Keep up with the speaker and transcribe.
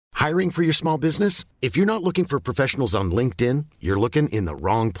Hiring for your small business? If you're not looking for professionals on LinkedIn, you're looking in the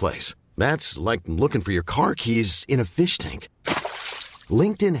wrong place. That's like looking for your car keys in a fish tank.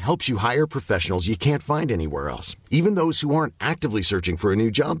 LinkedIn helps you hire professionals you can't find anywhere else, even those who aren't actively searching for a new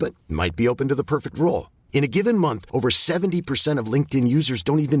job but might be open to the perfect role. In a given month, over 70% of LinkedIn users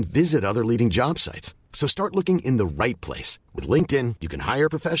don't even visit other leading job sites. So start looking in the right place. With LinkedIn, you can hire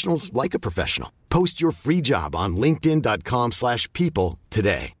professionals like a professional. Post your free job on linkedin.com/people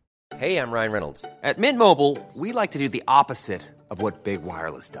today. Hey, I'm Ryan Reynolds. At Mint Mobile, we like to do the opposite of what Big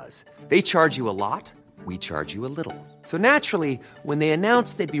Wireless does. They charge you a lot, we charge you a little. So naturally, when they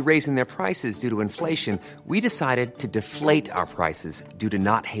announced they'd be raising their prices due to inflation, we decided to deflate our prices due to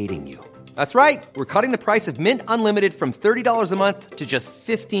not hating you. That's right. We're cutting the price of Mint Unlimited from $30 a month to just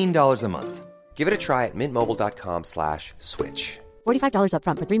 $15 a month. Give it a try at mintmobile.com/switch. $45 up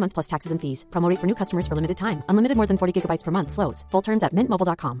front for 3 months plus taxes and fees. Promo rate for new customers for limited time. Unlimited more than 40 gigabytes per month. Slows full terms at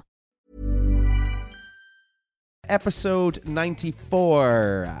mintmobile.com. Episode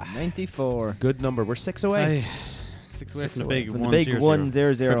 94. 94. Good number. We're 6 away. 6 away Six from the away. big From one, the big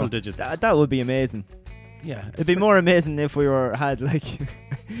 100. Triple digits. That would be amazing. Yeah. It'd be more amazing if we had like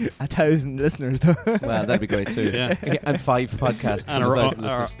 1,000 listeners though. Well, that'd be great too. Yeah. And 5 podcasts. And our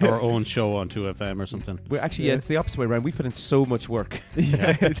own show on 2FM or something. We're actually, it's the opposite way around. We put in so much work.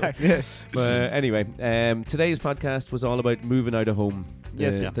 Yeah, exactly. But anyway, today's podcast was all about moving out of home.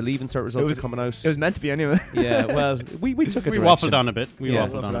 Yes. The Leave Insert results are coming out. It was meant to be anyway. Yeah, well, we took it. We waffled on a bit. We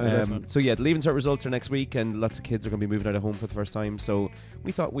waffled on a bit. So yeah, the Leave Insert results are next week, and lots of kids are going to be moving out of home for the first time. So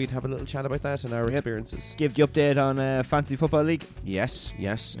we thought we'd have a little chat about that and our experiences. Give the update on Fantasy Football League. Yes.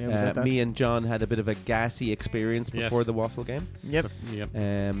 Yeah, me and John had a bit of a gassy experience before the waffle game. Yep.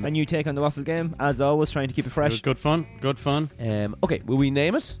 A new take on the waffle game, as always, trying to keep it fresh. It was good fun. Okay, will we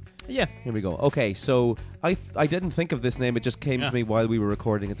name it? Yeah. Here we go. Okay, so I didn't think of this name. It just came to me while we were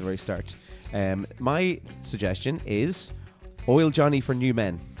recording at the very start. My suggestion is Oil Johnny for New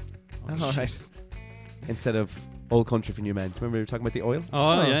Men. All right. Instead of Old Country for New Men. Remember we were talking about the oil?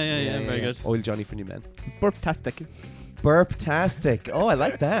 Oh, yeah. Very good. Oil Johnny for New Men. Burptastic. Burptastic. Oh, I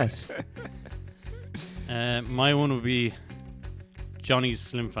like that. My one would be Johnny's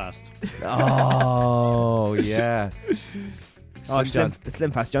Slimfast. Oh, yeah. Slimfast Johnny.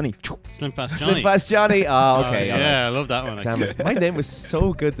 Slimfast Johnny. Slimfast Johnny. Oh, okay. Yeah, I love that one. Damn it. My name was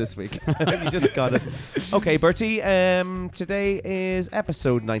so good this week. You just got it. Okay, Bertie, today is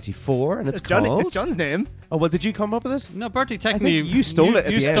episode 94, and it's called... It's John's name. Oh, well, did you come up with it? No, Bertie, technically... I think you stole it at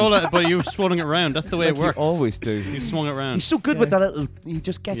the end. You stole it, but you swung it around. That's the way Like it works. You always do. You swung it around. He's so good with that little... He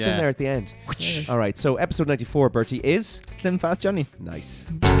just gets in there at the end. All right, so episode 94, Bertie, is... Slimfast Johnny. Nice.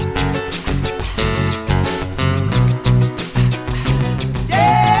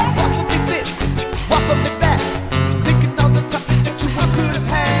 Waffle me back, thinking all the topics that you could have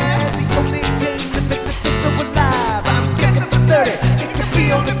had. The only game that makes me feel so alive. I'm guessing for 30, it could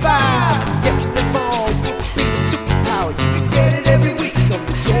be only 5. Getting involved would be a superpower. You can get it every week on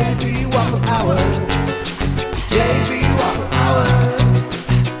the JB Waffle Hour. JB Waffle Hour.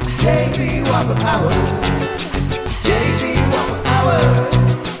 JB Waffle Hour. JB Waffle Hour.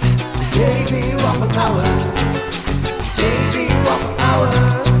 JB Waffle Hour. JB Waffle Hour.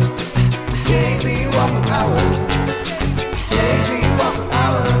 JB Waffle Hour. JB Waffle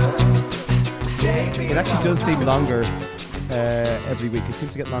Hour. It actually does seem longer every week. It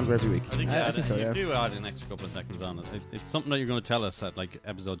seems to get longer every week. I think so. do add an extra couple of seconds on it. It's something that you're going to tell us at like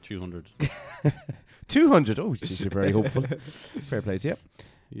episode 200. 200. Oh, jeez, you're very hopeful. Fair play to you.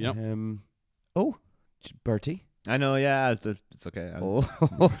 Yep. Bertie. I know, yeah. It's okay.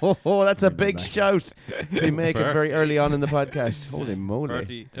 Oh, that's a big shout to make it very early on in the podcast. Holy moly.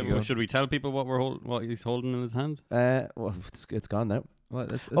 Bertie, should we tell people what he's holding in his hand? Well, it's gone now. Well,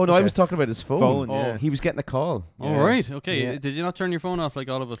 no, I was talking about his phone. Yeah. He was getting a call. Oh, right. Okay. Yeah. Did you not turn your phone off like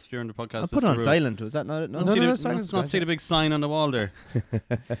all of us during the podcast? I put it on silent. Was that not it? No. silent. Not see the big sign on the wall there.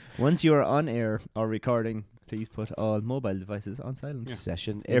 Once you are on air or recording, please put all mobile devices on silent. Yeah.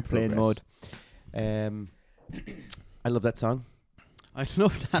 Session in airplane mode. I love that song. I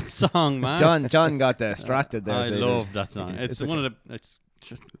love that song, man. John got distracted there. I love that song. It's one of the.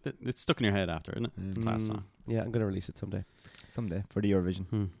 It's stuck in your head after, isn't it? It's a class song. Yeah, I'm going to release it someday. Someday for the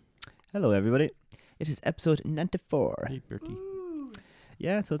Eurovision. Hello, everybody. It is episode 94. Hey, Bertie.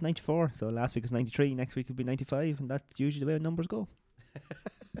 Yeah, so it's 94. So last week was 93. Next week will be 95, and that's usually the way numbers go.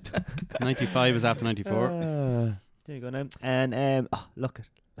 95 is after 94. There you go now. And look,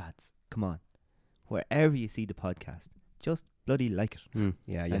 lads, come on. Wherever you see the podcast, just bloody like it.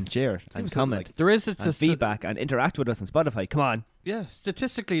 Yeah, And share it and us something comment. like- There is and feedback and interact with us on Spotify. Come on. Yeah,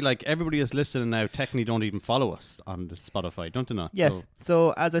 statistically, like everybody that's listening now technically don't even follow us on the Spotify, don't they not? Yes.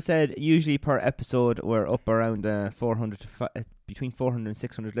 So as I said, usually per episode we're up around 400 to between 400 and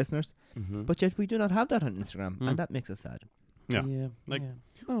 600 listeners. Mm-hmm. But yet we do not have that on Instagram, and that makes us sad. Yeah. Yeah. Like,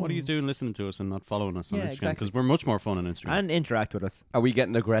 Oh. what are you doing listening to us and not following us on Yeah, Instagram? exactly. Because we're much more fun on Instagram. And interact with us. Are we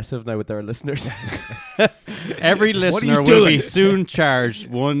getting aggressive now with our listeners? Every listener will doing? be soon charged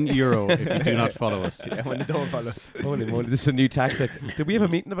 €1 if you do not follow us. Yeah, when they don't follow us. Holy moly, this is a new tactic. Did we have a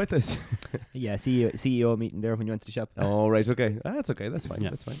meeting about this? Yeah, CEO meeting there when you went to the shop. Oh, right, okay. That's okay, that's fine,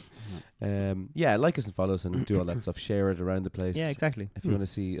 Yeah. that's fine. Yeah, like us and follow us and do all that stuff. Share it around the place. Yeah, exactly. If you want to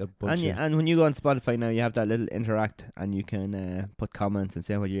see a bunch And when you go on Spotify now, you have that little interact, and you can put comments and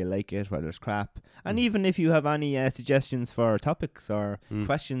say whether you like it, whether it's crap. And even if you have any suggestions for topics or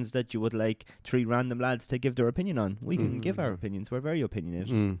questions that you would like 3 random lads to give their opinion on, we can give our opinions. We're very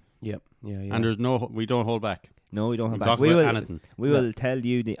opinionated. Yep, yeah. And there's we don't hold back. No, we don't have We'll back. talk We about will, anything. we will tell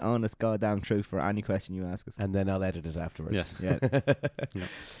you the honest goddamn truth for any question you ask us. And then I'll edit it afterwards. Yeah.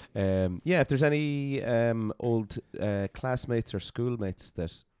 If there's any old classmates or schoolmates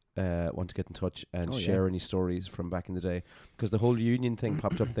that want to get in touch and share any stories from back in the day, because the whole union thing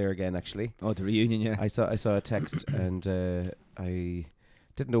popped up there again. Actually, The reunion, yeah. I saw a text and I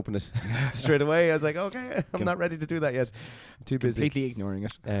didn't open it straight away. I was like, okay, I'm not ready to do that yet. I'm too busy. Completely ignoring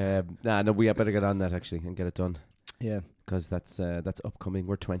it. No, we better get on that actually and get it done, Yeah. because that's upcoming.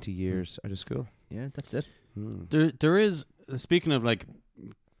 We're 20 years out of school. Yeah, that's it. There is, speaking of like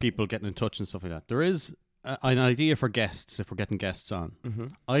people getting in touch and stuff like that, there is an idea for guests if we're getting guests on.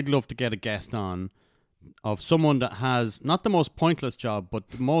 I'd love to get a guest on of someone that has not the most pointless job, but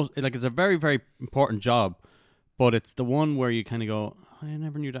the most, like, it's a very, very important job, but it's the one where you kind of go, I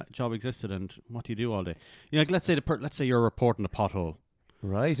never knew that job existed, and what do you do all day? You know, like, let's say you're reporting a pothole.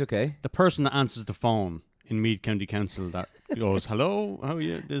 Right. Okay. The person that answers the phone in Meath County Council that goes, hello, how are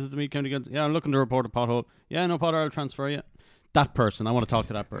you? This is the Meath County Council. Yeah, I'm looking to report a pothole. Yeah, no bother, I'll transfer you. That person, I want to talk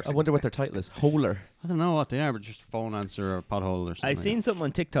to that person. I wonder what their title is. Holer. I don't know what they are, but just a phone answer or pothole or something. I've seen something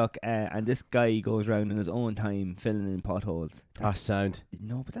on TikTok, and this guy goes around in his own time filling in potholes. Sound.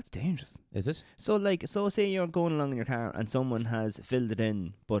 No, but that's dangerous. Is it? So say you're going along in your car and someone has filled it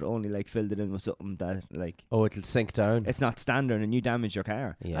in, but only like filled it in with something that like Oh, it'll sink down. it's not standard, and you damage your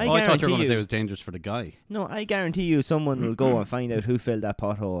car. Yeah. I thought you were going to say it was dangerous for the guy. No, I guarantee you, someone will go and find out who filled that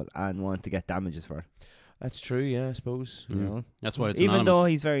pothole and want to get damages for it. That's true, yeah, I suppose. You know? That's why it's Even anonymous. though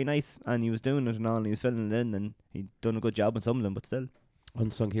he's very nice and he was doing it and all, and he was filling it in, and he'd done a good job on some of them, but still.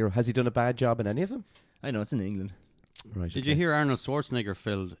 Unsung hero. Has he done a bad job in any of them? I know, it's in England. Right. Did you hear Arnold Schwarzenegger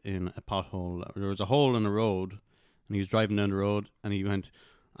filled in a pothole? There was a hole in the road, and he was driving down the road, and he went,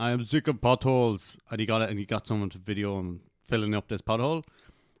 I am sick of potholes. And he got it, and he got someone to video him filling up this pothole,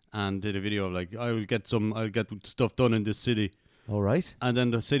 and did a video of like, I'll get stuff done in this city. All right. And then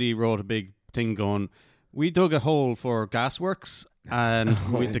the city wrote a big thing going, we dug a hole for gasworks, and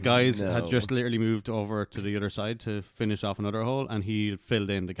the guys had just literally moved over to the other side to finish off another hole, and he filled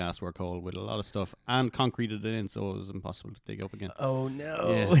in the gaswork hole with a lot of stuff and concreted it in, so it was impossible to dig up again. Oh,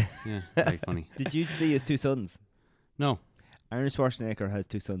 no. Yeah, very funny. Did you see his 2 sons? No. Arnold Schwarzenegger has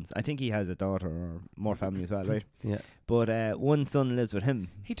 2 sons. I think he has a daughter or more family as well, right? Yeah. But one son lives with him.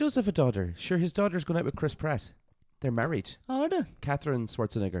 He does have a daughter. Sure, his daughter's going out with Chris Pratt. They're married. Oh, are they? Catherine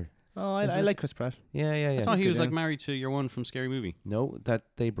Schwarzenegger. Oh, I Isn't it? like Chris Pratt. Yeah. I thought he was yeah. like married to your one from Scary Movie. No, that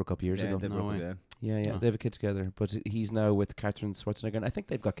they broke up years ago. they No broke up, way. yeah. Yeah, Oh. they have a kid together, but he's now with Catherine Schwarzenegger, and I think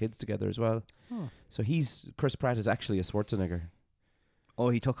they've got kids together as well. Oh. So Chris Pratt is actually a Schwarzenegger. Oh,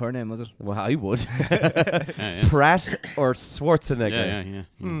 he took her name, was it? Well, I would. Yeah. Pratt or Schwarzenegger? Yeah.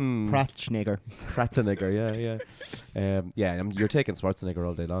 Prattschnegger. Pratzenegger, yeah. You're taking Schwarzenegger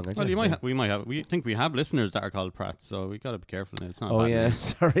all day long, aren't Well, you? we think we have listeners that are called Pratt, so we got to be careful now. It's not. a Oh bad yeah, name.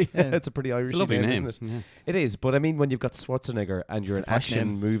 sorry. It's a pretty Irish It's a lovely name, name. isn't it? Yeah. It is, but I mean, when you've got Schwarzenegger and you're an posh action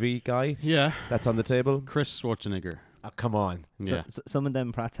name. movie guy, Yeah. that's on the table. Chris Schwarzenegger. Oh, come on. Yeah. So, some of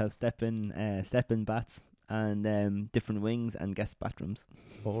them Pratts have step-in bats and different wings and guest bathrooms.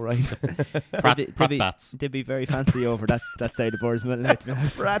 All right. Pratt bats. They'd be very fancy over that side of Borsmill.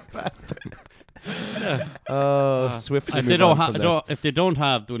 Pratt bat. Oh, swiftly. If move they don't on from that. if they don't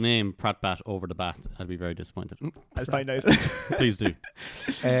have the name Pratt Bat over the bat, I'd be very disappointed. I'll find out. Please do.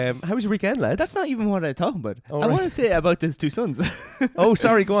 How was your weekend, lads? That's not even what I'm talking about. Oh, I right. want to say about his 2 sons. Oh,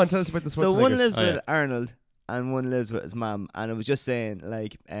 sorry. Go on. Tell us about the Schwarzenegger. So one lives Oh, with yeah. Arnold, and one lives with his mum, and it was just saying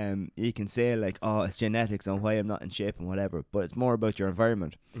like you can say like, oh, it's genetics and why I'm not in shape and whatever, but it's more about your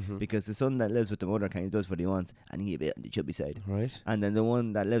environment, because the son that lives with the mother kind of does what he wants and he a bit on the chubby side, Right. and then the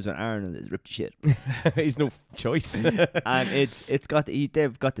one that lives with Arnold is ripped to shit. He's no choice. And they've got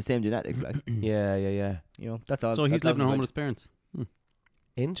the same genetics, like. Yeah. You know, that's all. So he's living at home with his parents.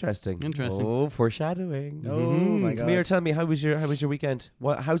 Interesting. Interesting. Foreshadowing. Oh my God. Mir, tell me, how was your weekend?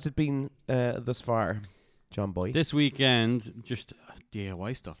 How's it been thus far, John Boy? This weekend, just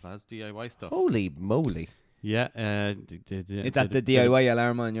DIY stuff, lads. DIY stuff. Holy moly! Yeah. Is that the DIY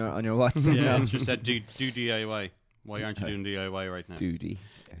alarm on your watch? Yeah, it just said do DIY. Why aren't you doing DIY right now? Duty.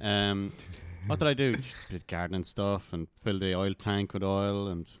 What did I do? Just did gardening stuff and fill the oil tank with oil,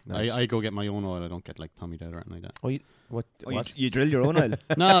 and Nice. I go get my own oil. I don't get like Tommy Dad or anything like that. Oh, what? You drill your own oil?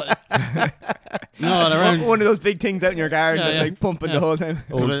 No, around One of those big things out in your garden that's like pumping the whole time.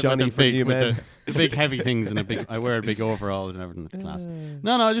 Old Johnny the for new men. the big heavy things and I wear big overalls and everything. It's class.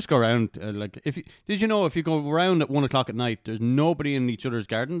 No, I just go around. Did you know if you go around at 1 o'clock at night, there's nobody in each other's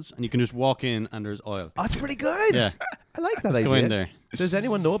gardens, and you can just walk in and there's oil. Oh, that's pretty good. Yeah. I like that Let's idea. go in there. Does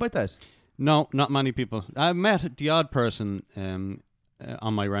anyone know about that? No, not many people. I met the odd person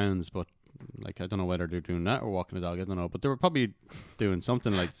on my rounds, but like I don't know whether they're doing that or walking a dog. I don't know, but they were probably doing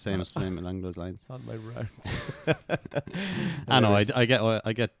something like the same along those lines. On my rounds. I know.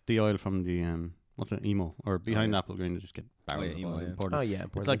 I get the oil from the what's it, Emo, or behind Apple Green. They just get barrels of Emo, oil yeah. imported. Oh yeah,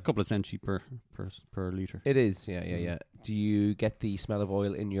 It's like a couple of cents cheap per litre. it is. Yeah. Do you get the smell of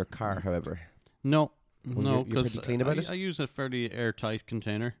oil in your car? However, No, Well, no, you're because pretty clean about it? I use a fairly airtight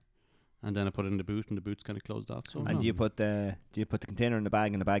container, and then I put it in the boot, and the boot's kind of closed off. So And do you put the container in the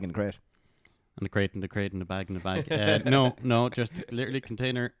bag and the bag in the crate? and the crate and the crate and the bag and the bag. No, just literally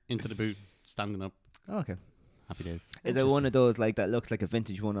container into the boot, standing up. Oh, okay. Happy days. Is it one of those like that looks like a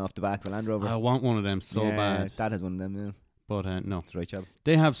vintage one off the back of a Land Rover? I want one of them so Yeah, bad, That has one of them. Yeah, but no. that's the right job.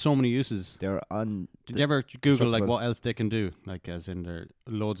 They have so many uses. They're on. Did you ever Google like Destructible. what else they can do? Like as in there are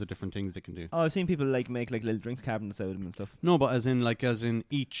loads of different things they can do. Oh, I've seen people like make like little drinks cabinets out of them and stuff. No, but as in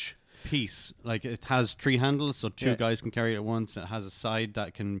each piece, like it has 3 handles, so 2 Yeah. guys can carry it at once. It has a side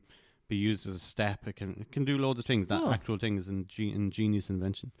that can be used as a step. It can do loads of things. That Oh. actual thing is ingenious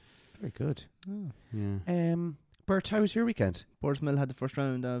invention. very good. Yeah. Bert, how was your weekend? Borsmill had the first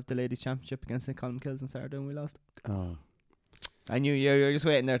round of the ladies' championship against St. Colin Kills on Saturday and we lost. Oh, I knew you're just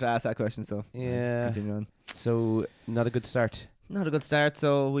waiting there to ask that question, so Yeah. let's continue on. so not a good start. Not a good start,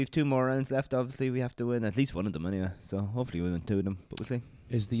 so we've 2 more rounds left. Obviously, we have to win at least one of them anyway. So hopefully we win 2 of them, but we'll see.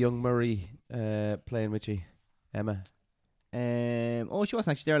 Is the young Murray playing with you, Emma? Oh, she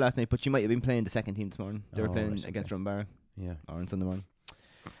wasn't actually there last night, but she might have been playing the second team this morning. They were Oh, playing right, against okay. Drumbar Yeah, or on Sunday morning.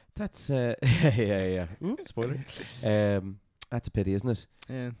 that's yeah. Spoiler. That's a pity, isn't it?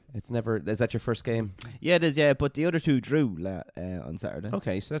 Yeah, It's never. Is that your first game? yeah, it is. Yeah, but the other 2 drew on Saturday.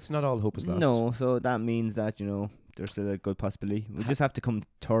 Okay, so that's not all hope is lost. No, so that means that there's still a good possibility. We just have to come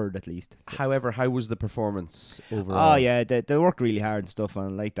 3rd at least. So. However, how was the performance overall? Oh yeah, they worked really hard and stuff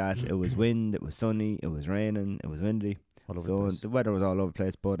and like that. It was wind, it was sunny, it was raining, it was windy. All over the So place. the weather was all over the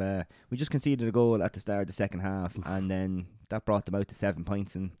place, but we just conceded a goal at the start of the second half, and then that brought them out to 7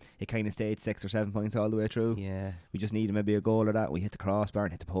 points, and it kind of stayed 6 or 7 points all the way through. Yeah, We just needed maybe a goal or that. We hit the crossbar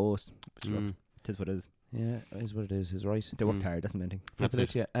and hit the post. Mm. Tis what it is. yeah, it is what it is. Is right. They worked hard. That's the main thing. That's Flip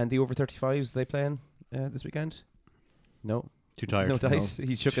it. Yeah. And the over 35s they playing this weekend? No, Too tired. no dice.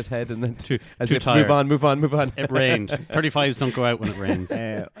 He shook his head and then Too as too if tired. move on. It rained. 35s don't go out when it rains.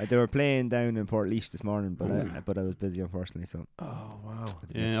 They were playing down in Port this morning, but I was busy unfortunately. So Oh wow,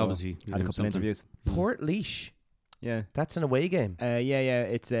 Yeah, obviously. had a couple of interviews. Port Yeah. That's an away game. Yeah.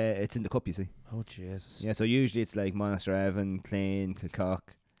 It's in the cup, you see. Oh Jesus. Yeah. So usually it's like Monasterevin, Clane, Kilcock,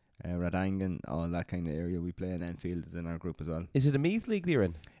 Radangan, all that kind of area. We play, and Enfield is in our group as well. Is it a Meath League that you're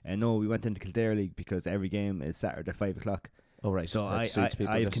in? No, we went into Kildare League because every game is Saturday at 5 o'clock. Oh right. So that suits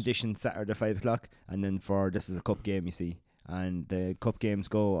people. I have that- conditioned Saturday at 5 o'clock, and then this is a cup game, you see. And the cup games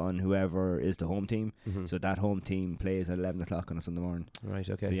go on whoever is the home team. Mhm. So that home team plays at 11 o'clock on a Sunday morning. Right.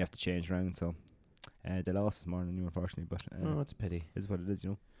 Okay. So you have to change around. So they lost this morning, unfortunately, but Oh, that's a pity. is what it is,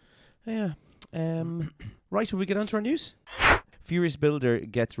 Yeah. Right, will we get on to our news? Furious Builder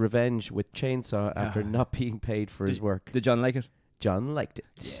gets revenge with chainsaw after not being paid for his work. Did John like it? John liked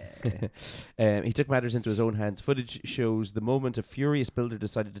it. He took matters into his own hands. Footage shows the moment a furious builder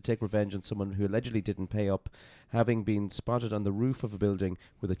decided to take revenge on someone who allegedly didn't pay up, having been spotted on the roof of a building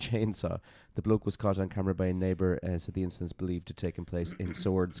with a chainsaw. The bloke was caught on camera by a neighbour, so the incident's believed to have taken place in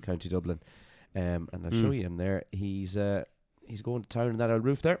Swords, County Dublin. And I'll show you him there. He's going to town on that old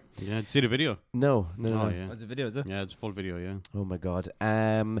roof there. Yeah, did you see the video? No. Oh, yeah. What's the video, is it? Yeah, it's a full video, yeah. Oh my God.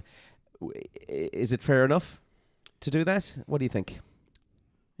 is it fair enough to do that? What do you think?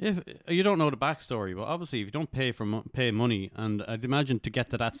 If you don't know the backstory, but obviously if you don't pay money, and I'd imagine to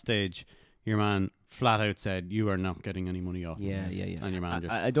get to that stage, your man flat out said you are not getting any money off. Yeah. And your man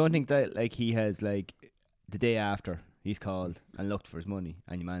just I don't think that like he has like the day after he's called and looked for his money,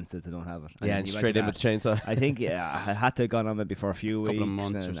 and your man says I don't have it. And straight in with the chainsaw. I think I had to have gone on maybe for a few Couple of weeks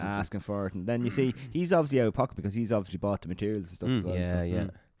months or and something. asking for it, and then you see he's obviously out of pocket because he's obviously bought the materials and stuff as well. Yeah, so. yeah.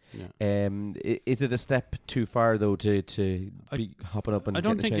 Yeah. Is it a step too far though to be hopping up and I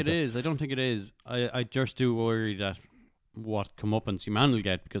don't getting think a it chainsaw? is. I don't think it is. I just do worry that what comeuppance your man will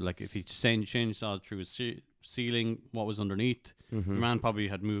get, because like if he chainsaw through his ceiling, what was underneath, your man probably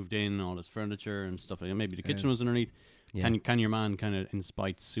had moved in all his furniture and stuff like that. Maybe the kitchen was underneath. Yeah. Can your man kind of in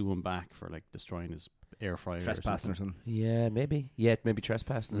spite sue him back for like destroying his air fryer Trespassing or or something. Yeah, maybe. Yeah, maybe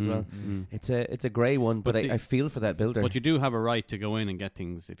trespassing as well. It's a grey one, but I feel for that builder. But you do have a right to go in and get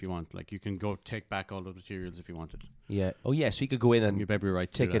things if you want. Like you can go take back all the materials if you wanted. Yeah. Oh, yeah. So you could go in and You have every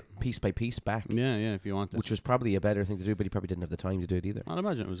right to take do it piece by piece back, that. Yeah, if you wanted. which was probably a better thing to do. But he probably didn't have the time to do it either. I'd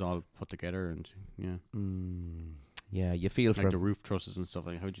imagine it was all put together and Yeah, you feel for like the him. roof trusses and stuff.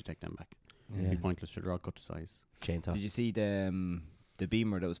 Like how'd you take them back? It'd be pointless. They're all cut to size. Chainsaw. Did you see the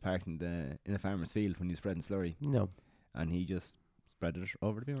beamer that was parked in the farmer's field when he was spreading slurry, No. and he just spread it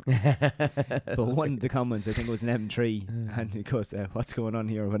over the beamer? But one of the comments, I think it was an M3, and he goes, "What's going on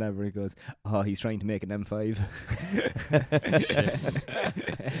here?" or whatever. He goes, "Oh, he's trying to make an M5."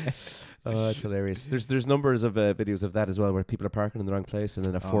 Oh, that's hilarious. There's numbers of videos of that as well, where people are parking in the wrong place, and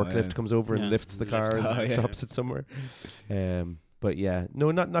then a forklift comes over and lifts the car and drops it somewhere. But yeah,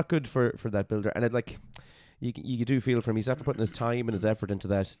 no, not good for that builder. And I'd like, you do feel for him. He's after putting his time and his effort into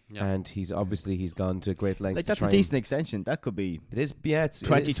that, and he's gone to great lengths. Like to that's try a decent extension. That could be It is, yeah. It's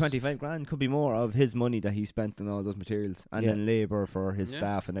 25 grand. Could be more of his money that he spent on all those materials, and then labour for his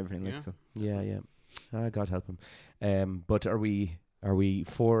staff and everything like so. Yeah. God help him. But are we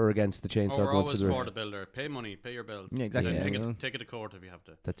for or against the chainsaw We're going always to the roof? for the builder. Pay money, pay your bills. Yeah, exactly. And then Yeah. take it to court if you have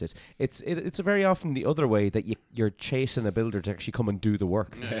to. That's it. It's a very often the other way that you're chasing a builder to actually come and do the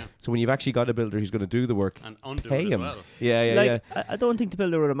work. Yeah. So when you've actually got a builder who's going to do the work, And undo pay it as him. well. Yeah. I don't think the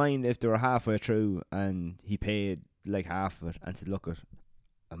builder would have mind if they were halfway through and he paid like half of it and said, "Look,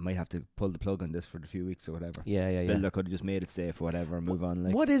 I might have to pull the plug on this for a few weeks or whatever." Yeah. Builder could have just made it safe or whatever and move on.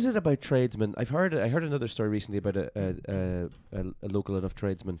 Like, What is it about tradesmen? I heard another story recently about a local enough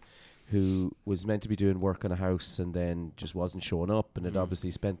tradesman who was meant to be doing work on a house and then just wasn't showing up, and had obviously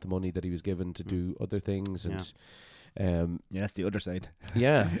spent the money that he was given to do other things. And yeah, that's the other side.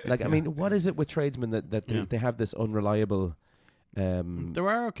 yeah, like I mean, what is it with tradesmen that they have this unreliable? There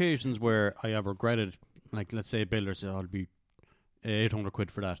are occasions where I have regretted, like let's say a builder said, "I'll be 800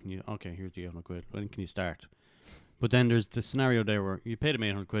 quid for that," and you, okay, here's the 800 quid. When can you start? But then there's the scenario there where you paid him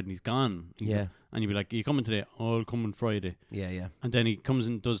 800 quid and he's gone. And you'd be like, "Are you coming today?" "Oh, I'll come on Friday." Yeah. And then he comes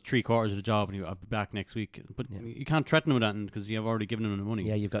and does 3/4 of the job, and I'll be back next week. But you can't threaten him with that because you have already given him the money.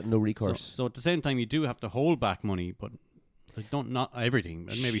 Yeah, you've got no recourse. So at the same time, you do have to hold back money, but like, not everything.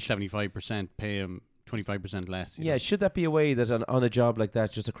 Maybe 75% pay him, 25% less. you know? Should that be a way that on a job like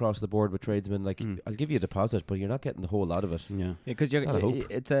that, just across the board with tradesmen, like I'll give you a deposit, but you're not getting the whole lot of it. Yeah. Because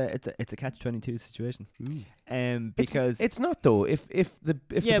it's a catch-22 situation. Because It's not though. If the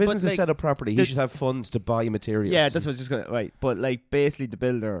Yeah, but business is like, set up properly, he should have funds to buy materials. yeah, that's what's just going right. But like basically, the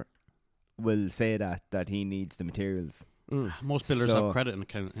builder will say that he needs the materials. Most builders So- have credit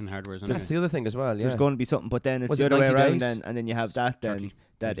in hardware. That's the other thing as well. Yeah. There's going to be something, but then it's Was the it other way 90 around. days? Then and then you have that 30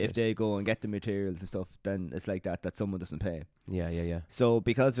 that if days. they go and get the materials and stuff, then it's like that someone doesn't pay. Yeah. So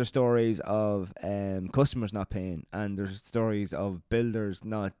because there's stories of customers not paying, and there's stories of builders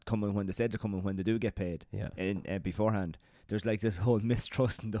not coming when they said they're coming when they do get paid. Yeah. In beforehand, there's like this whole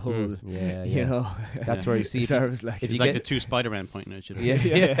mistrust in the whole. Yeah. You know, That's where you see if you- service like if It's you like get- the two Spider-Man pointing at you.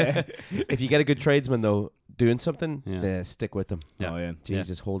 Yeah. If you get a good tradesman though doing something, Yeah. stick with them. Yeah. Oh yeah.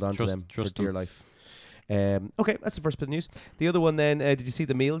 Jesus, hold on to them for trust dear them. life. Okay, that's the first bit of news. The other one then, did you see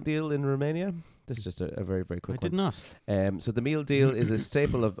the meal deal in Romania? This is just a very, very quick I one. did not. So the meal deal is a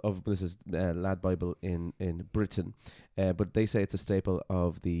staple of this is Lad Bible in Britain, but they say it's a staple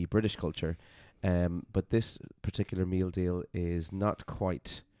of the British culture. But this particular meal deal is not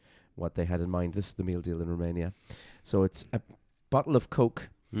quite what they had in mind. This is the meal deal in Romania. So it's a bottle of Coke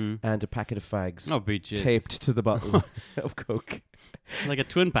and a packet of fags Oh, be Jesus. taped to the bottle of Coke. Like a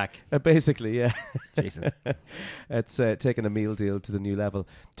twin pack. Basically, yeah. Jesus. It's taking a meal deal to the new level.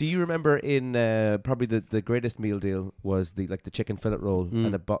 Do you remember in probably the greatest meal deal was the chicken fillet roll and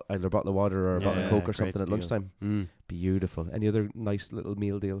either a bottle of water or a bottle of Coke or great something at deal. lunchtime? Beautiful. Any other nice little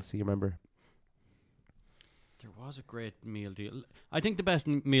meal deals you remember? There was a great meal deal. I think the best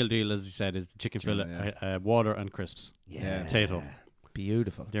meal deal, as you said, is the chicken fillet, water and crisps. Yeah. Potato.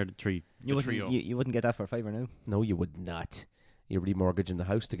 Beautiful. They're the three. You the trio. wouldn't, you wouldn't get that for $5 now. No, you would not. You're remortgaging the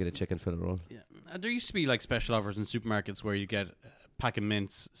house to get a chicken fillet roll. Yeah. There used to be like special offers in supermarkets where you get a pack of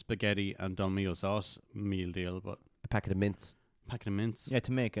mince, spaghetti, and Dolmio sauce meal deal, but A packet of mince. packet of mince. Yeah,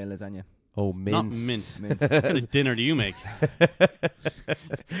 to make a lasagna. Oh, mince. Not mince. What kind of dinner do you make?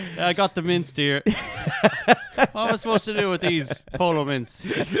 I got the mince, dear. What am I supposed to do with these polo mince?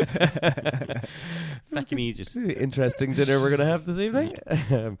 Fucking Egypt. Interesting dinner we're going to have this evening.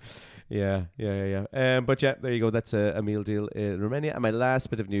 Yeah. But yeah, there you go. That's a meal deal in Romania. And my last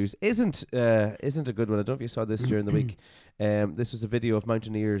bit of news isn't a good one. I don't know if you saw this during the week. This was a video of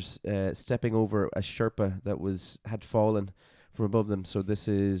mountaineers stepping over a Sherpa that had fallen from above them. So this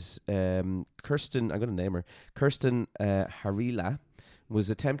is Kirsten. I'm going to name her. Kirsten Harila was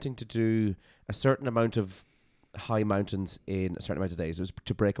attempting to do a certain amount of high mountains in a certain amount of days. It was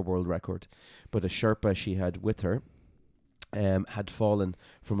to break a world record. But a Sherpa she had with her had fallen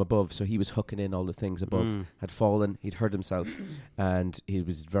from above, so he was hooking in all the things above. Had fallen, he'd hurt himself, and he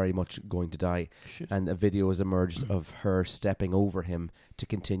was very much going to die. Shit. And a video has emerged of her stepping over him to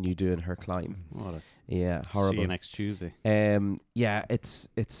continue doing her climb. Horrible. See you next Tuesday.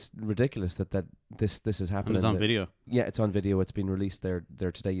 It's ridiculous that this is happening. And it's on video. Yeah, it's on video. It's been released there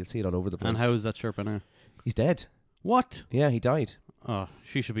today. You'll see it all over the place. And how is that Sherpa now? He's dead. What? Yeah, he died. Oh,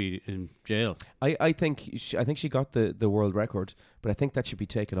 she should be in jail. I think she got the world record, but I think that should be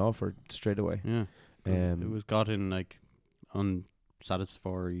taken off her straight away. Yeah. It was got in like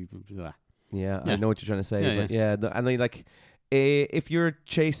unsatisfactory. Yeah, I know what you're trying to say, but and then like if you're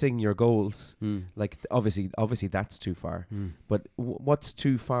chasing your goals, like obviously that's too far. But what's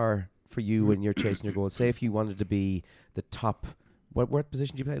too far for you when you're chasing your goals? Say if you wanted to be the top, what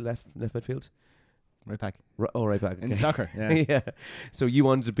position do you play? Left midfield. Right back. Right back. Okay. In soccer, yeah. Yeah. So you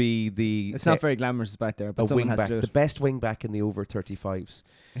want to be the... It's not very glamorous back there, but a someone wing has back, to do it. the best wing back in the over 35s.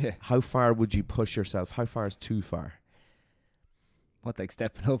 Yeah. How far would you push yourself? How far is too far? What, like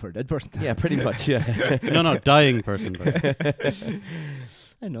stepping over a dead person? Yeah, pretty much, yeah. No, dying person.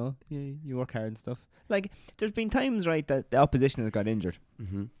 I know. You work hard and stuff. Like, there's been times, right, that the opposition has got injured.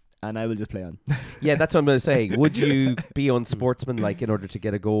 Mm-hmm. And I will just play on. Yeah, that's what I'm going to say. Would you be unsportsmanlike in order to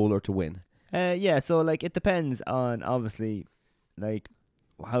get a goal or to win? Yeah, so like it depends on obviously like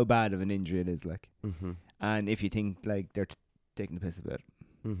how bad of an injury it is, like, and if you think like they're taking the piss a bit,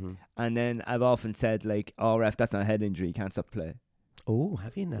 and then I've often said like, "Oh, ref, that's not a head injury. You can't stop play." Oh,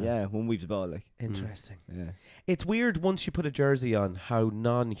 have you now? Yeah, one weaves the ball, like. Interesting. Yeah, it's weird once you put a jersey on how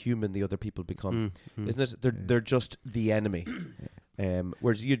non-human the other people become, isn't it? They're just the enemy.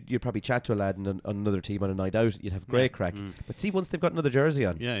 Whereas you'd probably chat to a lad on another team on a night out, you'd have great crack. But see, once they've got another jersey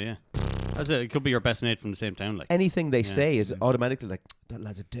on, That's it. It could be your best mate from the same town. Like anything they say is automatically like, that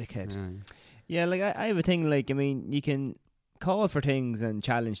lad's a dickhead. Yeah, like I have a thing, like, I mean, you can call for things and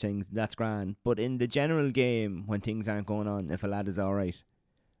challenge things, that's grand. But in the general game, when things aren't going on, if a lad is alright,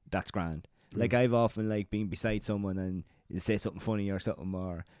 that's grand. Like, I've often like been beside someone and you say something funny or something,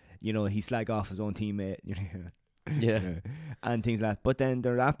 or, you know, he slag off his own teammate. And things like that. But then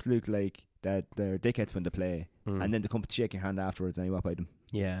they're absolute like that they're dickheads when they play, and then they come to shake your hand afterwards and you walk by them.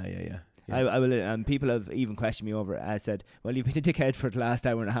 Yeah. I will, and people have even questioned me over it. I said, "Well, you've been a dickhead for the last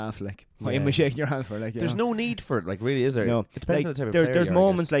hour and a half. Like, why am I shaking your hand for?" Like, there's no need for it. Like, really, is there? No, it depends like, on the type of player there's you are,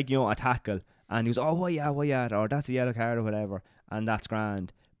 moments like, you know, a tackle, and he goes, "Oh, what yeah," or "That's a yellow card" or whatever, and that's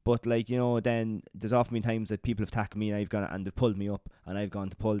grand. But like, you know, then there's often been times that people have tackled me and I've gone and they've pulled me up and I've gone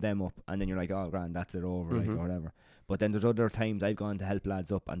to pull them up, and then you're like, "Oh, grand, that's it over," like, or whatever. But then there's other times I've gone to help lads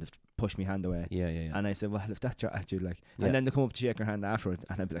up and they've pushed my hand away. Yeah. And I said, well, if that's your attitude, like, and then they come up to shake your hand afterwards,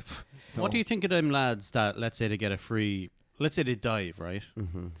 and I'd be like, no. What do you think of them lads that, let's say they get a free, let's say they dive, right?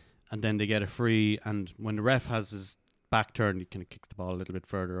 And then they get a free, and when the ref has his back turned, he kind of kicks the ball a little bit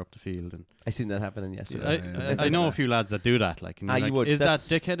further up the field. And I seen that happening yesterday. I know a few lads that do that. Like, you like, would. Is that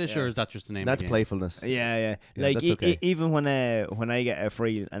dickheadish or is that just the name? That's of the game? playfulness. Yeah. Like, that's okay. Even when I get a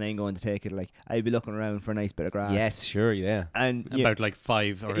free and I ain't going to take it, like, I'd be looking around for a nice bit of grass. Yes, sure, yeah. And about like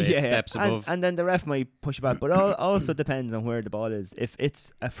 5 or 8 steps above. And then the ref might push it back, but also depends on where the ball is. If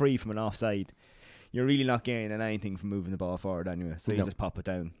it's a free from an offside, you're really not gaining anything from moving the ball forward anyway, so you just pop it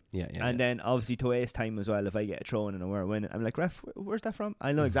down. And then obviously to waste time as well, if I get a throw in and we're winning, I'm like, ref, where's that from?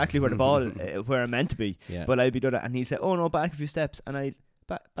 I know exactly where the ball where I'm meant to be, but I'd be doing it, and he said, oh no, back a few steps, and I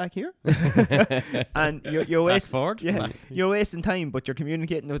back here. And you're wasting forward, you're wasting time, but you're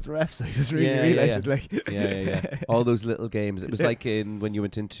communicating with the ref, so I just really realise it. Like, all those little games. It was like when you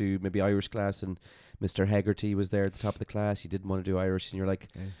went into maybe Irish class and Mr. Hegarty was there at the top of the class. You didn't want to do Irish, and you're like,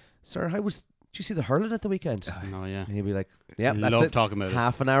 sir, how was you see the hurling at the weekend? No, yeah. And he'll be like, yeah, that's Love it. talking about it.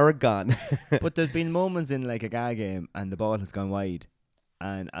 Half an hour gone. But there's been moments in like a GA game and the ball has gone wide,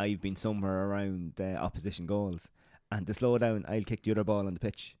 and I've been somewhere around the opposition goals. And to slow down, I'll kick the other ball on the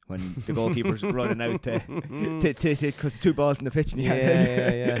pitch when the goalkeeper's running out because 2 balls in the pitch. And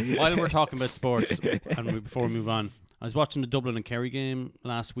Yeah. While we're talking about sports, and before we move on, I was watching the Dublin and Kerry game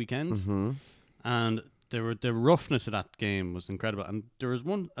last weekend, and the roughness of that game was incredible. And there was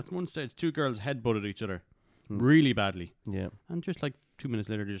at one stage, 2 girls headbutted each other really badly. Yeah. And just like 2 minutes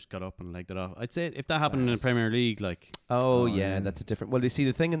later, they just got up and legged it off. I'd say if that happened in the Premier League, like... Oh, yeah, that's a different... Well, you see,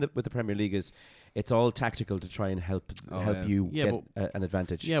 the thing with the Premier League is it's all tactical to try and help you get an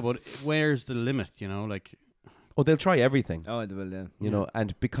advantage. Yeah, but where's the limit, you know? Like... Oh, they'll try everything. Oh, they will, yeah. You know,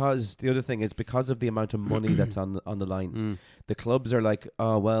 and because the other thing is because of the amount of money that's on the line, the clubs are like,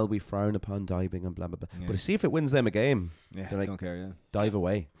 oh, well, we frown upon diving and blah, blah, blah. Yeah. But see if it wins them a game. Yeah, they're like, don't care, yeah. Dive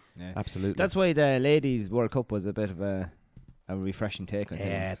away. Yeah. Absolutely. That's why the Ladies World Cup was a bit of a refreshing take on things.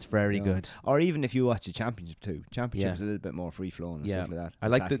 Yeah, it's very good. Or even if you watch the Championship too. Championship's a little bit more free-flowing and stuff like that. I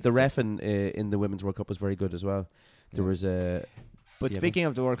like the ref in the Women's World Cup was very good as well. There was a... But speaking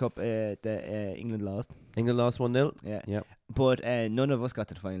of the World Cup, England lost. England lost 1-0. Yeah. But none of us got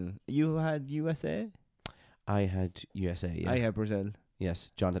to the final. You had USA? I had USA, yeah. I had Brazil.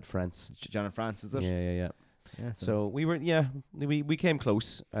 Yes, John had France. John and France, was it? Yeah. Yeah, so we were, we came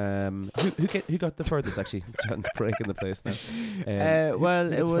close. Who got the furthest, actually? John's breaking the place now.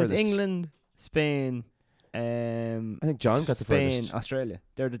 Well, it was England, Spain... I think John got the furthest. Spain, Australia.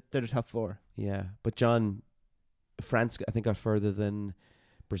 They're the top 4. Yeah, but France, I think, got further than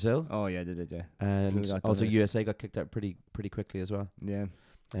Brazil. Oh yeah, they did. Yeah, and also USA got kicked out pretty quickly as well. Yeah,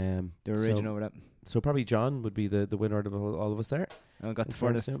 they were raging over that. So probably John would be the winner out of all of us there. I got the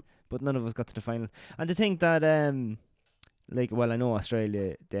furthest, but none of us got to the final. And to think that, I know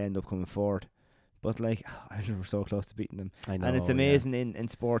Australia, they end up coming forward, but Ireland were so close to beating them. I know, and it's amazing in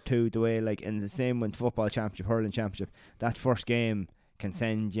sport too, the way in the same when football championship, hurling championship, that first game can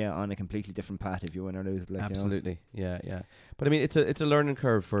send you on a completely different path if you win or lose. Absolutely, yeah. But I mean, it's a learning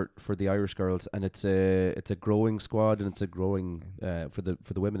curve for the Irish girls, and it's a growing squad, and it's a growing for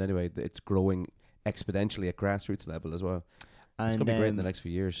the women anyway. It's growing exponentially at grassroots level as well. And it's gonna be great in the next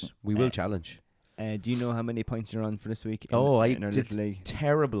few years. We will challenge. Do you know how many points you're on for this week? I did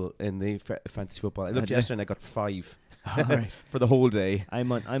terrible in the fantasy football. I looked yesterday and I got 5 for the whole day.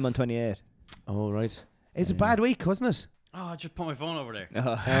 I'm on 28. Oh right, it's a bad week, wasn't it? Oh, I just put my phone over there. Do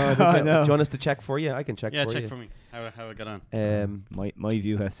you want us to check for you? I can check for you. Yeah, check for me. How I got on. My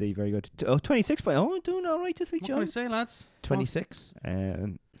View FC, very good. 26 points. Oh, doing all right this week, John. What can I say, lads? 26.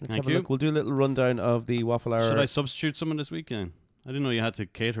 Let's have a you. look. We'll do a little rundown of the Waffle Hour. Should I substitute someone this weekend? I didn't know you had to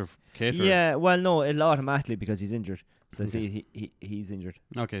cater. Yeah, well, no, it'll automatically because he's injured. So see, he's injured.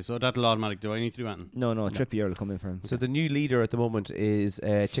 Okay, so that'll automatic. Do I need to do anything? No, Trippier will come in for him. So the new leader at the moment is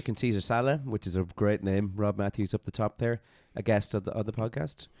Chicken Caesar Salah, which is a great name. Rob Matthews up the top there, a guest of the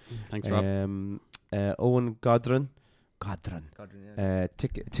podcast. Thanks, Rob. Owen Godron. Yeah.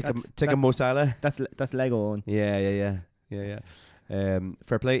 Tikka Mo Salah. That's Lego Owen. Yeah.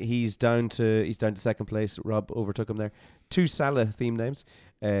 Fair play. He's down to second place. Rob overtook him there. 2 Salah themed names.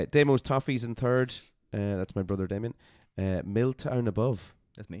 Damo's Toffees in third. That's my brother Damien. Milltown above.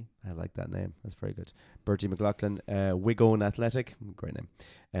 That's me. I like that name. That's very good. Bertie McLaughlin. Wiggone Athletic. Great name.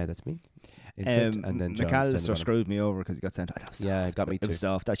 That's me. In fifth, and then McAllister screwed me over because he got sent out. Yeah, got me too. It was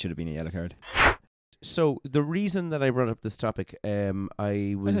soft. That should have been a yellow card. So the reason that I brought up this topic, I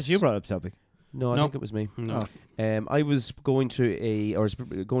thought you brought up the topic. No, I think it was me. No. I was going to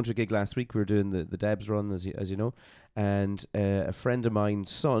a gig last week. We were doing the Debs run, as you know, and a friend of mine's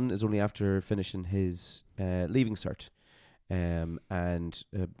son is only after finishing his leaving cert, and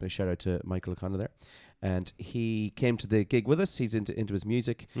a shout out to Michael O'Connor there. And he came to the gig with us. He's into his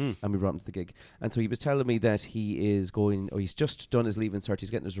music, and we brought him to the gig. And so he was telling me that he's just done his leaving cert.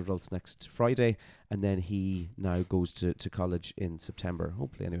 He's getting his results next Friday, and then he now goes to college in September,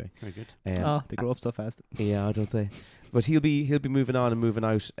 hopefully anyway. Very good. They grow up so fast. Yeah, don't they? But he'll be moving on and moving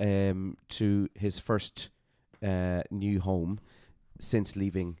out to his first new home since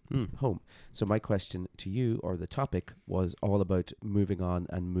leaving home. So my question to you, or the topic, was all about moving on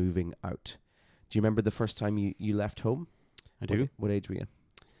and moving out. Do you remember the first time you left home? I do. What age were you?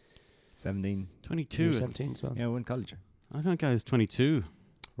 17. 22. You were 17 as well. Yeah, I went to college. I think I was 22.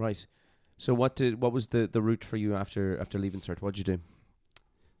 Right. So what was the route for you after leaving cert? What did you do?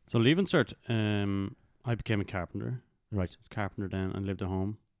 So leaving cert, I became a carpenter. Right. I was a carpenter then and lived at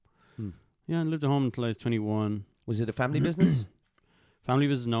home. Yeah, I lived at home until I was 21. Was it a family business? Family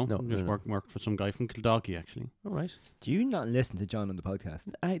business, no. No, Just no. worked for some guy from Kildalkey, actually. All right. Do you not listen to John on the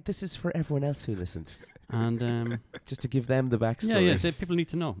podcast? This is for everyone else who listens, And just to give them the backstory. yeah, people need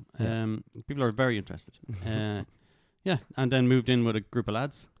to know. Yeah. People are very interested. Yeah, and then moved in with a group of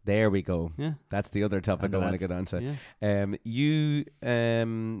lads. There we go. Yeah. That's the other topic And I the want to lads. get onto. Yeah. You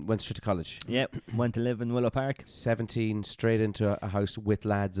went straight to college. Yep. Went to live in Willow Park. 17, straight into a house with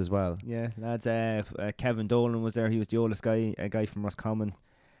lads as well. Yeah, lads. Kevin Dolan was there. He was the oldest guy, a guy from Roscommon.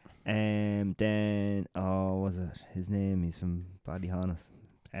 Then, was it his name? He's from Ballyhonus.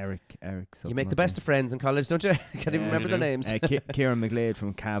 Eric. You make the best of friends in college, don't you? Can't even remember their names. Kieran McGlade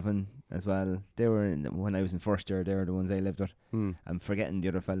from Cavan as well. They were when I was in first year. They were the ones I lived with. I'm forgetting the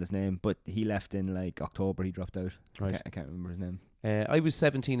other fella's name, but he left in like October. He dropped out. Right. I can't remember his name. I was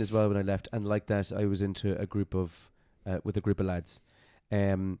 17 as well when I left, and like that, I was into a group of with a group of lads.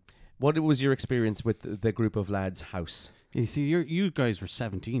 What was your experience with the group of lads' house? You see, you guys were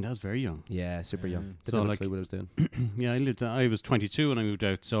 17. That was very young. Yeah, super young. Didn't So, have a like- clue what I was doing. Yeah, I was 22 when I moved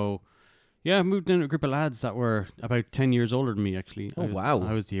out. So, yeah, I moved in a group of lads that were about 10 years older than me, actually. Oh, wow.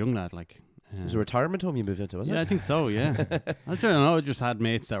 I was the young lad, like. It was a retirement home you moved into, was it? Yeah, I think so, yeah. I don't know, I just had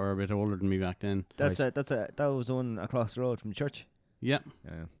mates that were a bit older than me back then. That was the one across the road from the church. Yeah,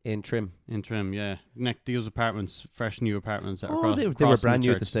 In Trim. in Trim, yeah. These apartments, fresh new apartments that were Oh, across they were across from brand the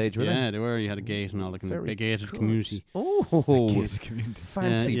new at the church. stage, were they? Yeah, they were. You had a gate and all, like a Very gated good. community. Oh, community.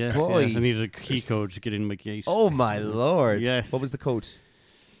 fancy yeah, boy. Yes, I needed a key code to get in my gate. Oh, my Lord. Yes. What was the code?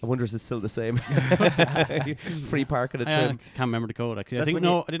 I wonder is it still the same? Free parking at I Trim. can't remember the code, actually. That's I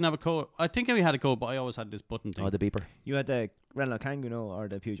when didn't have a code. I think I had a code, but I always had this button thing. Oh, the beeper. You had the Renault Kangoo, no, or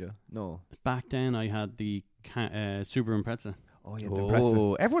the Peugeot? No. Back then, I had the Subaru Impreza. Oh, yeah, the Impreza.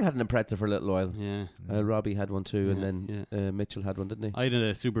 Oh, everyone had an Impreza for a little while. Yeah. Robbie had one too, and Yeah, then Mitchell had one, didn't he? I had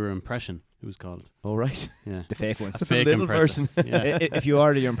a Subaru Impression, it was called. Oh, right. Yeah. The fake one. A That's a fake little Impreza. version. Yeah. If you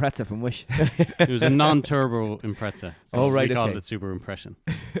order your Impreza from Wish. It was a non-turbo Impreza. So Oh, right, we called okay. it Subaru Impression.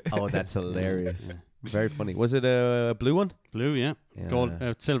 Oh, that's hilarious. Yeah. Very funny. Was it a blue one? Blue, yeah. Yeah.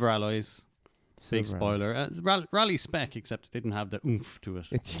 Gold, silver alloys. Big Silver spoiler. It's rally spec, except it didn't have the oomph to it.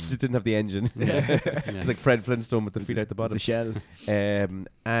 It just didn't have the engine. Yeah. It was like Fred Flintstone with the feet out the It's bottom. a shell.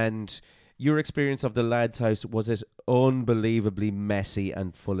 And your experience of the lad's house, was it unbelievably messy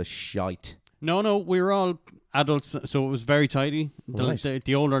and full of shite? No, we were all adults, so it was very tidy. Right.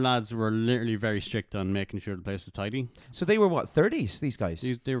 The older lads were literally very strict on making sure the place was tidy. So they were what, 30s, these guys?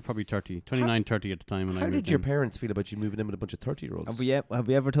 They were probably 29, 30 at the time when I How moved did your in. parents feel about you moving in with a bunch of 30-year-olds? Have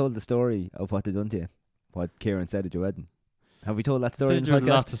we ever told the story of what they done to you? What Kieran said at your wedding? Have we told that story in the There's podcast?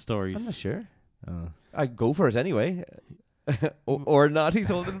 lots of I'm stories. not sure. Oh. I'd go for it anyway. or not, he's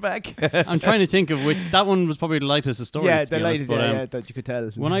holding back. I'm trying to think of which. That one was probably the lightest of stories. Yeah, to be the honest, ladies, but, that you could tell.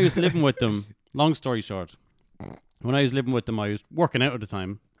 when I was living with them, long story short, when I was living with them, I was working out at the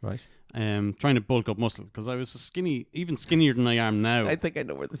time, Right. trying to bulk up muscle because I was skinny, even skinnier than I am now. I think I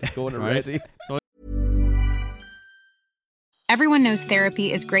know where this is going Right. already. Everyone knows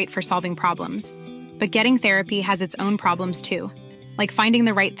therapy is great for solving problems, but getting therapy has its own problems too, like finding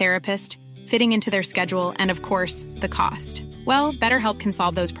the right therapist, fitting into their schedule, and of course, the cost. Well, BetterHelp can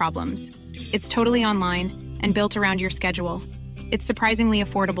solve those problems. It's totally online and built around your schedule. It's surprisingly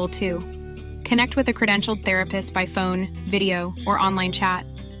affordable too. Connect with a credentialed therapist by phone, video, or online chat,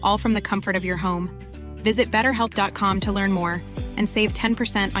 all from the comfort of your home. Visit BetterHelp.com to learn more and save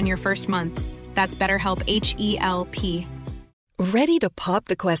 10% on your first month. That's BetterHelp, H-E-L-P. Ready to pop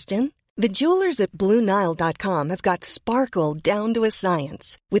the question? The jewelers at BlueNile.com have got sparkle down to a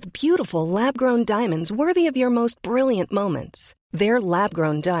science with beautiful lab-grown diamonds worthy of your most brilliant moments. Their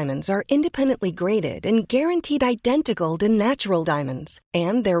lab-grown diamonds are independently graded and guaranteed identical to natural diamonds,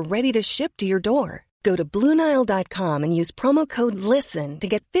 and they're ready to ship to your door. Go to BlueNile.com and use promo code LISTEN to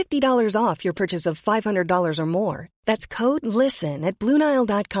get $50 off your purchase of $500 or more. That's code LISTEN at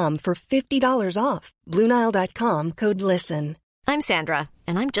BlueNile.com for $50 off. BlueNile.com, code LISTEN. I'm Sandra,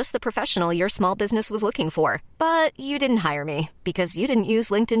 and I'm just the professional your small business was looking for. But you didn't hire me because you didn't use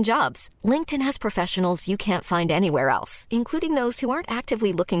LinkedIn Jobs. LinkedIn has professionals you can't find anywhere else, including those who aren't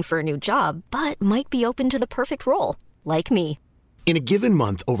actively looking for a new job, but might be open to the perfect role, like me. In a given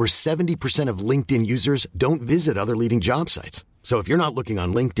month, over 70% of LinkedIn users don't visit other leading job sites. So if you're not looking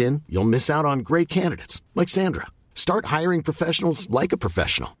on LinkedIn, you'll miss out on great candidates like Sandra. Start hiring professionals like a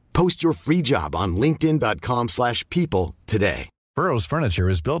professional. Post your free job on linkedin.com/people today. Burrow's furniture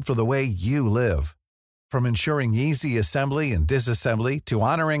is built for the way you live. From ensuring easy assembly and disassembly to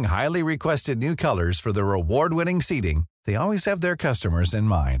honoring highly requested new colors for their award-winning seating, they always have their customers in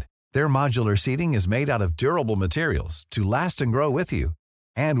mind. Their modular seating is made out of durable materials to last and grow with you.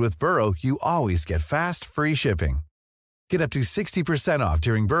 And with Burrow, you always get fast, free shipping. Get up to 60% off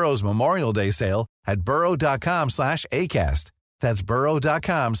during Burrow's Memorial Day sale at burrow.com/ACAST. That's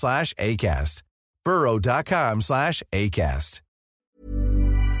burrow.com/ACAST. burrow.com/ACAST.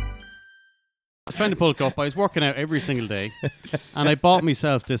 I was trying to bulk up. I was working out every single day, and I bought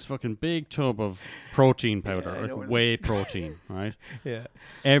myself this fucking big tub of protein powder, like whey protein, right? Yeah.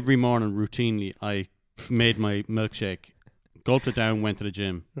 Every morning, routinely, I made my milkshake, gulped it down, went to the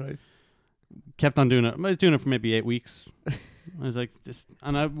gym. Right. Kept on doing it. I was doing it for maybe 8 weeks. I was like, this,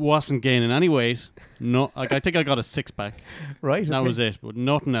 and I wasn't gaining any weight. No, like I think I got a 6-pack. Right. That okay. was it, but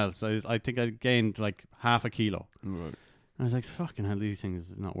nothing else. I think I gained like half a kilo. Right. I was like, fucking hell, these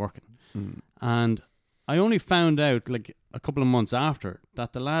things are not working. And I only found out like a couple of months after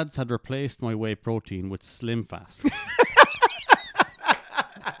that the lads had replaced my whey protein with Slimfast.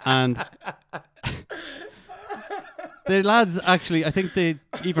 And the lads actually, I think they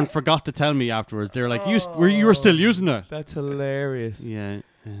even forgot to tell me afterwards. They were like, you were still using it. That's hilarious. Yeah.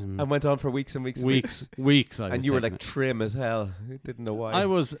 And went on for weeks and weeks and weeks. And you were like trim as hell. Didn't know why. I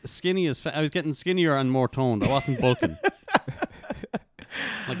was skinny as I was getting skinnier and more toned. I wasn't bulking.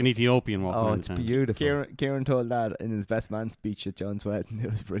 Like an Ethiopian walking around it's the town. beautiful. Kieran told that in his best man speech at John's wedding.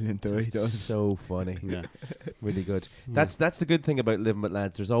 It was brilliant. It's so funny. Yeah. Really good. That's the good thing about living with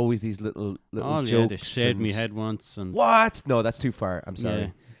lads. There's always these little jokes. Yeah, they shaved me head once. And what? No, that's too far. I'm sorry. Yeah.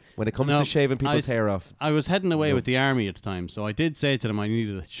 When it comes to shaving people's hair off. I was heading away with the army at the time, so I did say to them I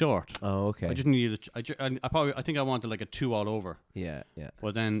needed it short. Oh, okay. I just needed I think I wanted like a 2 all over. Yeah.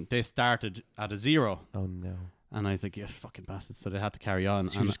 But then they started at a 0. Oh no. And I was like, yes, fucking bastards. So they had to carry on.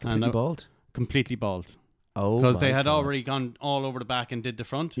 So you're just completely bald? Completely bald. Oh, because they had already gone all over the back and did the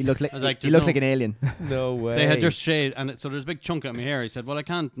front. You look like like an alien. No way. They had just shaved, and so there's a big chunk of my hair. He said, well, I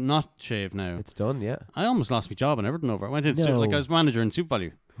can't not shave now. It's done, yeah. I almost lost my job and everything over. I went into I was manager in Soup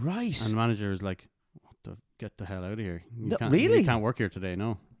Value. Right. And the manager was like, get the hell out of here. You can't work here today,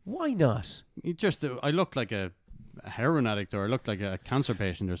 no. Why not? I looked like a heroin addict, or I looked like a cancer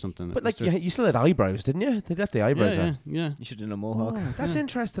patient or something. But like you still had eyebrows, didn't you? They left the eyebrows on. Yeah. You should have done a mohawk. Oh, that's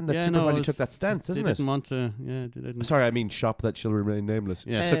interesting that Super Value took that stance, isn't it? They didn't want to. Yeah, they didn't. Sorry, I mean shop that shall remain nameless.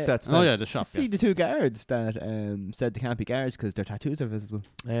 Yeah. Just took that stance. Oh yeah, the shop. See the 2 guards that said they can't be guards because their tattoos are visible.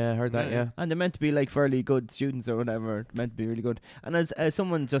 Yeah, I heard that. Yeah, and they're meant to be like fairly good students or whatever. Meant to be really good. And as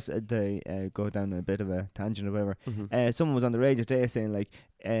someone just they go down a bit of a tangent or whatever. Someone was on the radio today saying like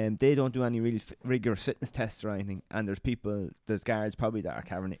they don't do any really rigorous fitness tests or anything, and there's guards probably that are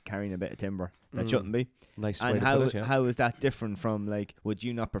carrying a bit of timber that shouldn't be. Nice and way to put it, yeah. How is that different from like, would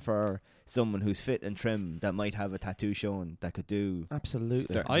you not prefer someone who's fit and trim that might have a tattoo showing that could do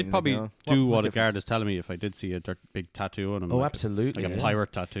absolutely? I'd probably do what a guard is telling me if I did see a big tattoo on him. Oh, absolutely, like a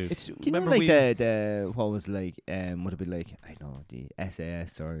pirate tattoo. Do you know like the what was like would it be like, I don't know, the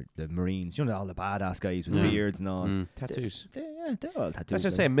SAS or the Marines? You know, all the badass guys with beards and all tattoos. They're all tattoos. As I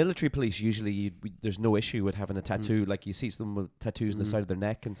say, military police usually there's no issue with having a tattoo. Like you see some with tattoos on the side of their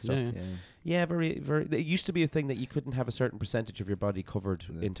neck and stuff. Yeah, very, very. It used to be a thing that you couldn't have a certain percentage of your body covered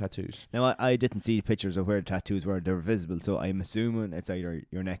in tattoos. Now, I didn't see pictures of where the tattoos were. They were visible, so I'm assuming it's either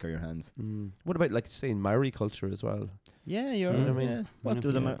your neck or your hands. What about, like, say, in Maori culture as well? Yeah, you're. You know what I mean? Yeah. What if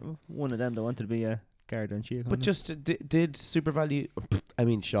there was one of them that wanted to be a guard on Chia? But just did Super Value,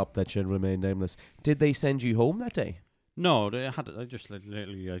 shop that should remain nameless, did they send you home that day? No, they had. I just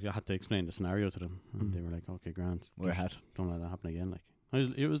literally I had to explain the scenario to them, and they were like, "Okay, grand. Wear a hat. Don't let that happen again." Like,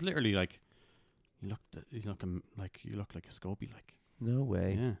 it was literally like, you look like a Scobie, like. No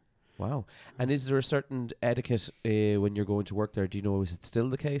way. Yeah. Wow. And is there a certain etiquette when you're going to work there? Do you know, is it still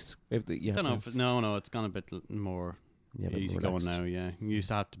the case? I don't know. No, it's gone a bit more easy going now. Yeah, you used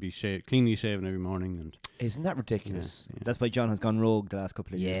to have to be cleanly shaven every morning, and isn't that ridiculous? Yeah. That's why John has gone rogue the last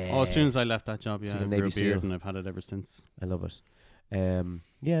couple of years. Oh, as soon as I left that job, like I grew a beard, and I've had it ever since. I love it.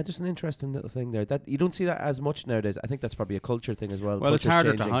 Yeah, just an interesting little thing there. That you don't see that as much nowadays. I think that's probably a culture thing as well. Well, it's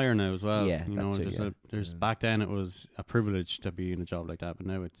harder changing to hire now as well. Yeah, you know, there's back then it was a privilege to be in a job like that, but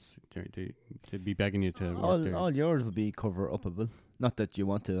now it's they'd be begging you to work there. All yours would be cover-upable. Not that you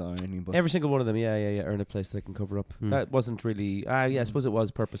want to or anything, but every single one of them, earn a place that they can cover up. That wasn't really. I suppose it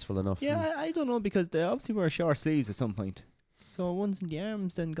was purposeful enough. Yeah, I don't know, because they obviously wear short sleeves at some point. So one's in the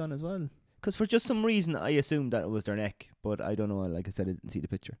arms, then gone as well. Because for just some reason, I assumed that it was their neck, but I don't know. Like I said, I didn't see the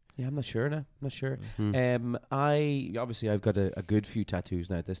picture. Yeah, I'm not sure now. I'm not sure. I've got a good few tattoos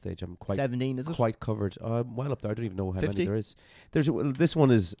now at this stage. I'm quite 17, is it? Quite covered. Well up there. I don't even know how 50? Many there is. This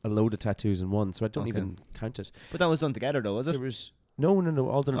one is a load of tattoos in one, so I don't even count it. But that was done together, though, was it? There was no,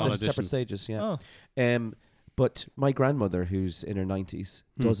 all done in separate stages. Yeah. Oh. But my grandmother, who's in her 90s,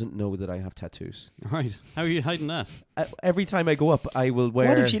 doesn't know that I have tattoos. Right. How are you hiding that? Every time I go up, I will wear...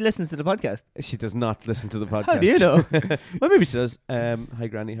 What if she listens to the podcast? She does not listen to the podcast. How do you know? Well, maybe she does. Hi,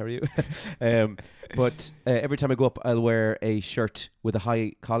 Granny, how are you? But every time I go up, I'll wear a shirt with a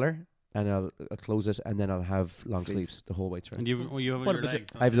high collar, and I'll close it, and then I'll have long sleeves the whole way through. And you have on your legs?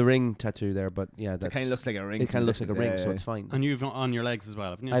 I have the ring tattoo there, but yeah, It kind of looks like a ring. It kind of looks like a ring, so it's fine. And you've on your legs as well,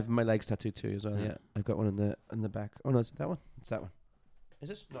 haven't you? I have my legs tattooed too as well. Yeah, I've got one in the back. Oh no, is it that one? It's that one.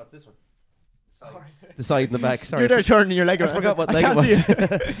 Is it? No, it's this one. The side and the back. Sorry, You're there turning your leg around. I forgot what leg it was.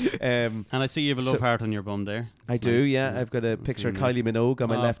 And I see you have a love heart on your bum there. I do. Nice. Yeah, I've got a picture of Kylie Minogue on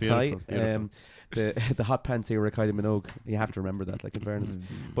my left thigh. The hot pants era Kylie Minogue. You have to remember that, like in fairness.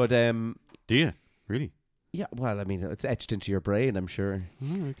 But do you really? Yeah. Well, I mean, it's etched into your brain, I'm sure.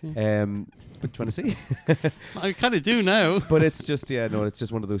 Oh, okay. But do you want to see? I kind of do now. But it's just it's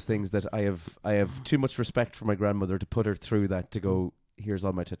just one of those things that I have too much respect for my grandmother to put her through that to go. Here's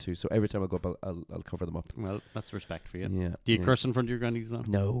all my tattoos. So every time I go up, I'll cover them up. Well, that's respect for you. Yeah. Do you curse in front of your granny as well?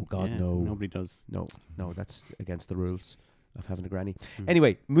 No, God, no. Nobody does. No, that's against the rules of having a granny.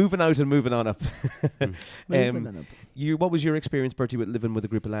 Anyway, moving out and moving on up. What was your experience, Bertie, with living with a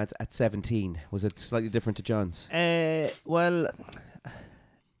group of lads at 17? Was it slightly different to John's? Well,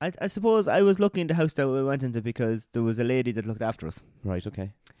 I suppose I was lucky in the house that we went into because there was a lady that looked after us. Right.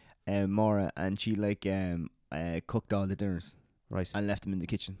 Okay. Maura, and she cooked all the dinners. Right. And left them in the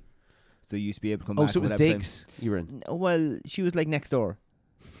kitchen. So you used to be able to come back. Oh, so it was digs you were in? Well, she was like next door.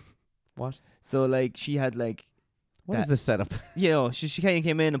 What? So like she had like... What is this setup? You know, she kind of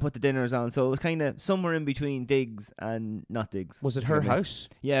came in and put the dinners on. So it was kind of somewhere in between digs and not digs. Was it her house?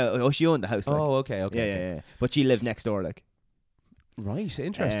 Yeah. Oh, she owned the house. Like. Oh, okay. Yeah. But she lived next door, like. Right.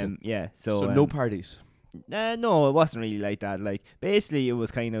 Interesting. Yeah. So no parties? No, it wasn't really like that. Like, basically, it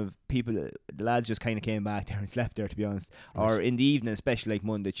was kind of people, the lads just kind of came back there and slept there, to be honest. Right. Or in the evening, especially like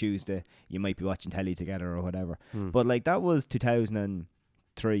Monday, Tuesday, you might be watching telly together or whatever. But like, that was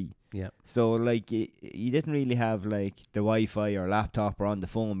 2003. Yeah. So like, you didn't really have like the Wi-Fi or laptop or on the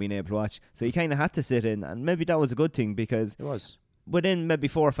phone being able to watch. So you kind of had to sit in, and maybe that was a good thing because it was. Within maybe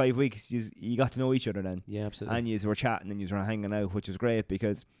 4 or 5 weeks, you got to know each other then. Yeah, absolutely. And you were chatting and you were hanging out, which was great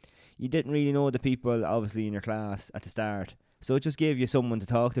because you didn't really know the people, obviously, in your class at the start. So it just gave you someone to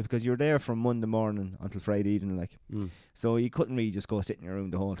talk to because you were there from Monday morning until Friday evening, like. So you couldn't really just go sit in your room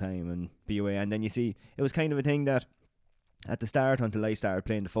the whole time and be away. And then you see, it was kind of a thing that at the start, until I started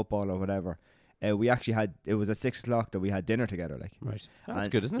playing the football or whatever, we actually had, it was at 6 o'clock that we had dinner together, like. Right. That's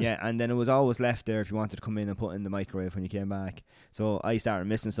good, isn't it? Yeah, and then it was always left there if you wanted to come in and put in the microwave when you came back. So I started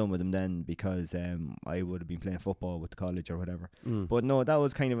missing some of them then because I would have been playing football with the college or whatever. But no, that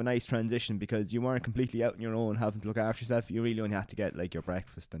was kind of a nice transition because you weren't completely out on your own having to look after yourself. You really only had to get like your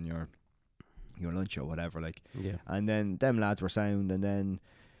breakfast and your lunch or whatever, like. Yeah. And then them lads were sound, and then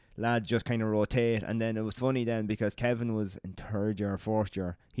lads just kind of rotate. And then it was funny then because Kevin was in 3rd year or 4th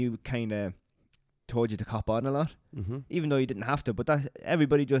year. He kind of told you to cop on a lot, even though you didn't have to, but that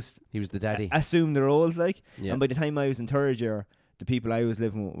everybody just he was the daddy assumed the roles, like. And by the time I was in 3rd year, the people I was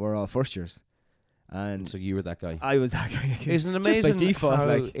living with were all 1st years, and so you were that guy. I was that guy. Isn't it amazing just by default, how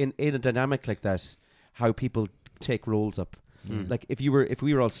like, in a dynamic like that, how people take roles up? Like if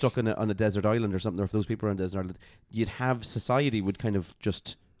we were all stuck on a desert island or something, or if those people were on a desert island, you'd have society would kind of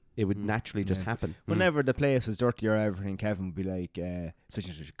just. It would naturally just happen. Whenever the place was dirty or everything, Kevin would be like, such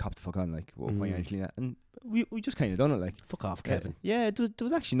and such, cop the fuck on, like, why aren't you cleaning that? And we just kind of done it, like. Fuck off, Kevin. Yeah, there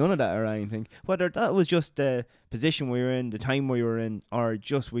was actually none of that around, I think. Whether that was just the position we were in, the time we were in, or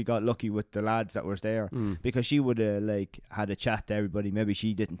just we got lucky with the lads that was there. Because she would have, like, had a chat to everybody. Maybe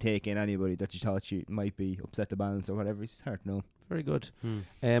she didn't take in anybody that she thought she might be upset the balance or whatever. It's hard to know. Very good.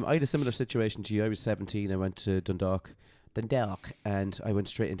 I had a similar situation to you. I was 17. I went to Dundalk, and I went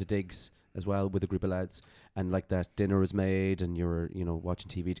straight into digs as well with a group of lads, and like that dinner was made and you were watching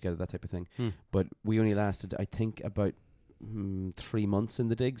TV together, that type of thing. But we only lasted I think about 3 months in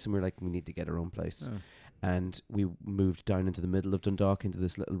the digs, and we were like, we need to get our own place. And we moved down into the middle of Dundalk into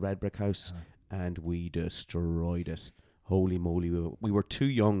this little red brick house, and we destroyed it. Holy moly, we were too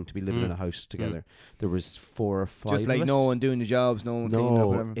young to be living in a house together. There was 4 or 5 just like of us. no one doing the jobs, no one cleaning up,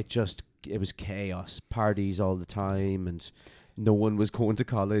 whatever. It was chaos, parties all the time, and no one was going to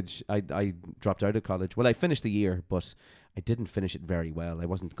college. I dropped out of college. Well, I finished the year, but I didn't finish it very well. I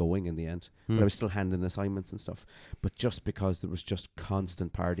wasn't going in the end, but I was still handing assignments and stuff. But just because there was just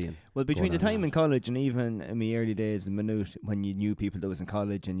constant partying. Well, between the time in college and even in my early days in Maynooth, when you knew people that was in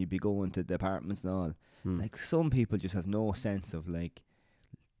college and you'd be going to the apartments and all, like some people just have no sense of like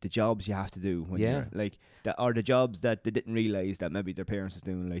the jobs you have to do when you're like or the jobs that they didn't realise that maybe their parents was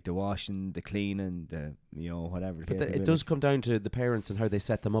doing, like the washing, the cleaning, the whatever. But it does come down to the parents and how they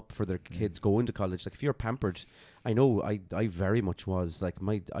set them up for their kids going to college. Like if you're pampered, I know I very much was like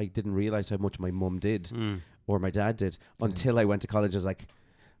I didn't realise how much my mum did or my dad did until I went to college. I was like,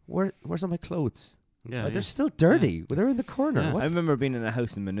 where's all my clothes? Yeah, they're still dirty. Yeah. Well, they're in the corner. I remember being in a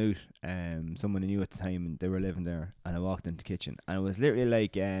house in Maynooth. Someone I knew at the time, and they were living there. And I walked into the kitchen, and it was literally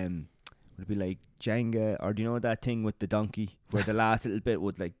like, would it be like Jenga, or do you know that thing with the donkey where the last little bit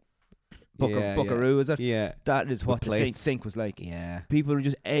would like buckaroo? Is it? Yeah, that is what the sink was like. Yeah, people were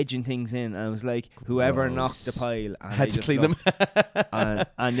just edging things in, and I was like, whoever knocked the pile, and had to clean them.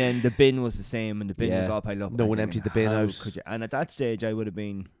 and then the bin was the same, and the bin was all piled up. No one emptied the bin out. And at that stage, I would have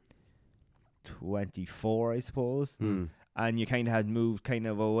been 24, I suppose. And you kind of had moved kind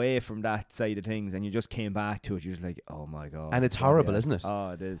of away from that side of things, and you just came back to it. You're just like, oh my god! And it's horrible, isn't it? Oh,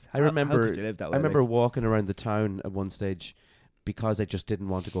 it is. I remember. How could you live that way? I remember walking around the town at one stage because I just didn't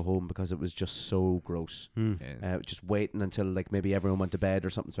want to go home because it was just so gross. Just waiting until like maybe everyone went to bed or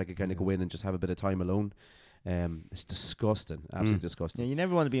something, so I could kind of go in and just have a bit of time alone. It's disgusting, absolutely disgusting. Yeah, you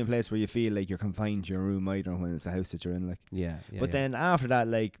never want to be in a place where you feel like you're confined to your room either when it's a house that you're in. Like, but then after that,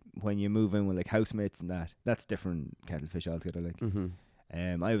 like when you move in with like housemates and that's different kettle fish altogether. Like,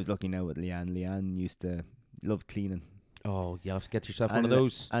 I was lucky now with Leanne. Leanne used to love cleaning. Oh, you have to get yourself one of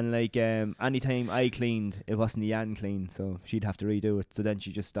those. And like anytime I cleaned, it wasn't Leanne clean, so she'd have to redo it. So then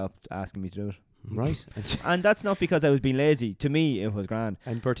she just stopped asking me to do it. Right. And that's not because I was being lazy. To me, it was grand.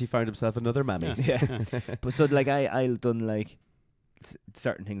 And Bertie found himself another mammy. Yeah. But so like I done like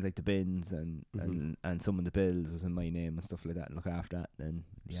certain things like the bins and some of the bills was in my name and stuff like that, and look after that. Then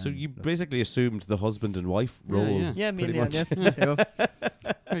so you basically assumed the husband and wife role. Yeah, me and Leanne.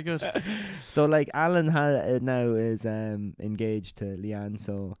 Yeah. Very good. So like Alan now is engaged to Leanne,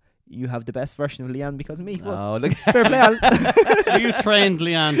 so you have the best version of Leanne because of me. Oh, look. Fair play, Alan. You trained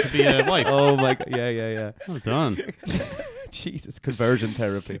Leanne to be a wife. Oh my god! Yeah. Well done. Jesus, conversion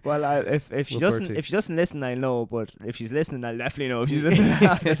therapy. Well, if she doesn't listen, I'll know. But if she's listening, I'll definitely know. If she's listening,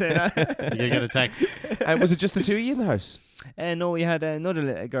 after saying that, you'll get a text. And was it just the two of you in the house? No, we had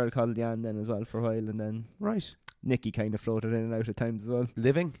another girl called Leanne then as well for a while, and then Nikki kind of floated in and out at times as well.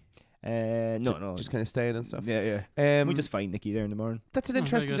 Living? No. Just kind of staying and stuff. Yeah. We just find Nikki there in the morning. That's an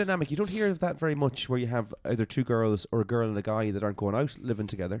interesting dynamic. You don't hear of that very much, where you have either two girls or a girl and a guy that aren't going out living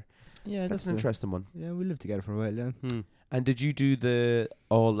together. Yeah, that's an interesting one. Yeah, we lived together for a while. Yeah. And did you do the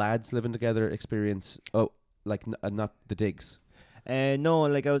all lads living together experience? Oh, like not the digs. No,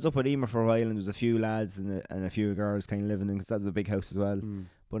 like I was up at Emer for a while, and there was a few lads and a few girls kind of living in, because that was a big house as well.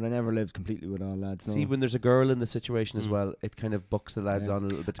 But I never lived completely with all lads. No. See, when there's a girl in the situation as well, it kind of bucks the lads on a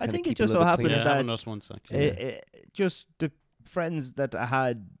little bit. To I think keep it just so happens that us once, actually. Just the friends that I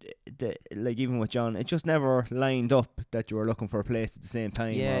had, like even with John, it just never lined up that you were looking for a place at the same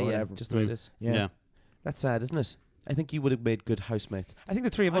time. or whatever. Just the way it is. Yeah, that's sad, isn't it? I think you would have made good housemates. I think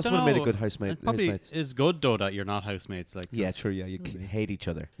the three of us would have made a good housemate. It probably is good though that you're not housemates. Like, yeah, true. Yeah, you hate each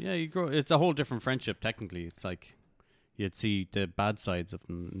other. Yeah, you grow. It's a whole different friendship. Technically, it's like you'd see the bad sides of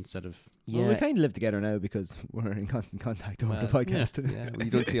them instead of. Well, we kind of live together now because we're in constant contact over the podcast. Yeah. Well,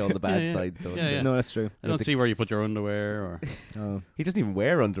 you don't see all the bad sides though. Yeah. No, that's true. I don't see where you put your underwear or. Oh. He doesn't even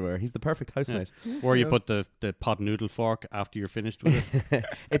wear underwear. He's the perfect housemate. Or you put the pot noodle fork after you're finished with it.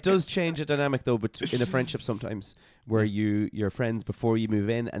 It does change the dynamic though, but in a friendship sometimes where you're friends before you move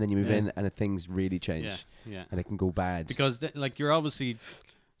in, and then you move in and things really change. Yeah. And it can go bad because like you're obviously.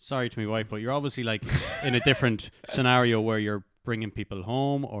 Sorry to my wife, but you're obviously like in a different scenario where you're bringing people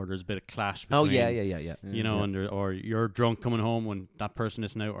home, or there's a bit of clash between, you know, or you're drunk coming home when that person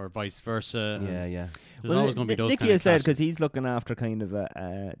isn't out, or vice versa. There's always going to be those Nicky kind of has said, clashes. because he's looking after kind of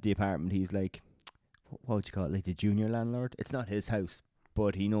the apartment, he's like, what would you call it, like the junior landlord? It's not his house,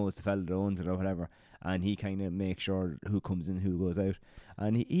 but he knows the fella that owns it or whatever, and he kind of makes sure who comes in, who goes out.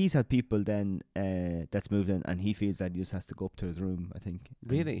 And he's had people then that's moved in, and he feels that he just has to go up to his room, I think.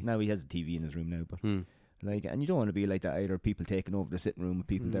 Really? And now he has a TV in his room now, but like, and you don't want to be like that either. People taking over the sitting room with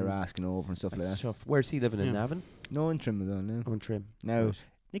people they're asking over and stuff like that. Tough. Where's he living in Navan? No, in Trim as well now. On Trim. Now, right.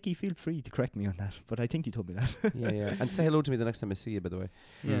 Nicky, feel free to correct me on that, but I think you told me that. Yeah. And say hello to me the next time I see you, by the way.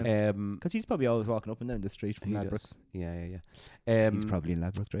 Yeah. Because he's probably always walking up and down the street from Ladbrokes. Yeah. He's probably in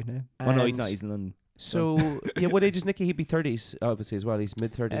Ladbrokes right now. Oh no, he's not. He's in London. So, what age is Nicky? He'd be 30s, obviously, as well. He's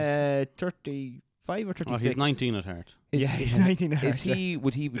mid-30s. 30. 35 or 36. Oh, he's 19 at heart. He's 19 at heart. Is he?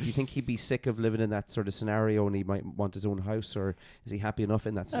 Would you think he'd be sick of living in that sort of scenario, and he might want his own house, or is he happy enough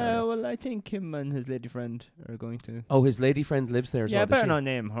in that scenario? Well, I think him and his lady friend are going to. Oh, his lady friend lives there as well. Yeah, better does not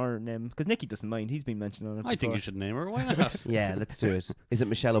name her name because Nicky doesn't mind. He's been mentioned on it. I think you should name her. Why not? she? Yeah, let's do it. Is it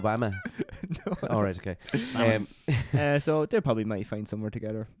Michelle Obama? No. All right, okay. So they probably might find somewhere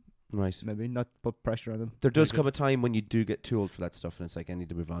together. Right. Maybe not put pressure on them. There does come a time when you do get too old for that stuff, and it's like, I need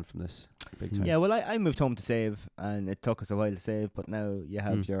to move on from this. Big time. Yeah, well, I moved home to save, and it took us a while to save, but now you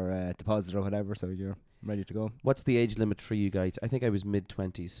have your deposit or whatever, so you're ready to go. What's the age limit for you guys? I think I was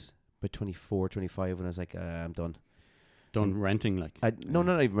mid-20s, but 24, 25, when I was like, I'm done. Done renting, like? No,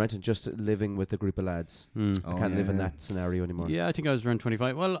 not even renting, just living with a group of lads. I can't live in that scenario anymore. Yeah, I think I was around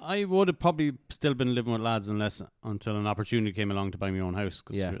 25. Well, I would have probably still been living with lads until an opportunity came along to buy my own house.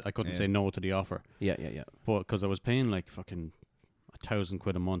 Cause I couldn't say no to the offer. Yeah. But because I was paying like fucking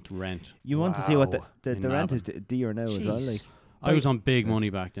 £1,000 a month rent. You want to see what the rent is dear now as well, like. I was on big money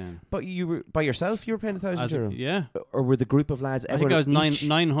back then. But you were by yourself. You were paying €1,000. Yeah. Or were the group of lads? I think I was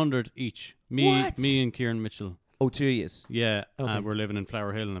 900 each. Me and Kieran Mitchell. Oh, 2 years. Yeah, okay. We're living in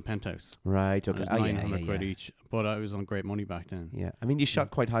Flower Hill in a penthouse. Right. Okay. And it was 900 quid each. But I was on great money back then. Yeah. I mean, you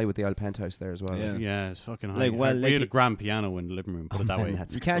shot quite high with the old penthouse there as well. Yeah, it's fucking high. Like, well, we had a grand piano in the living room. Put it that way.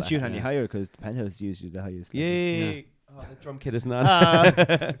 You can't shoot any higher because the penthouse is usually the highest. Yay! Yeah. Oh, the drum kit isn't on.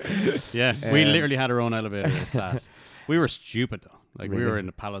 Yeah, we literally had our own elevator in class. We were stupid though. Like we were in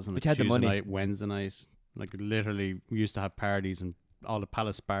the Palace on a Tuesday night, Wednesday night. Like literally, we used to have parties and all the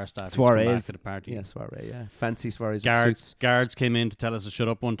Palace bar staff used to come back to the party. Yeah, soiree. Yeah, fancy soirees. Guards came in to tell us to shut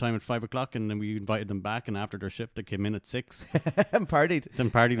up one time at 5 o'clock, and then we invited them back. And after their shift, they came in at 6 and partied. Then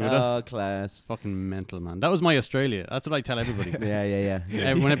partied with us. Oh, class! Fucking mental, man. That was my Australia. That's what I tell everybody.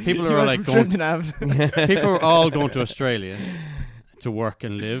 Yeah. When people are like people are all going to Australia to work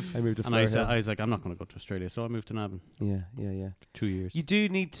and live. I moved to Flower Hill. I was like, I'm not going to go to Australia, so I moved to Navan. Yeah. 2 years. You do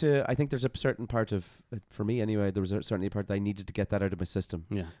need to. I think there's a certain part of, for me anyway, there was certainly a part that I needed to get that out of my system.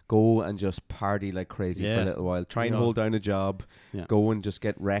 Yeah. Go and just party like crazy for a little while. Try and hold down a job. Yeah. Go and just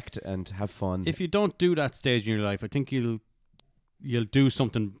get wrecked and have fun. If you don't do that stage in your life, I think you'll do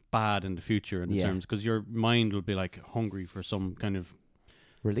something bad in the future in the terms, because your mind will be like hungry for some kind of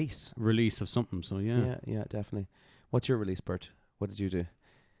release of something. So yeah, definitely. What's your release, Bert? What did you do?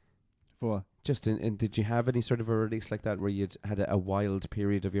 For what? Just did you have any sort of a release like that where you had a wild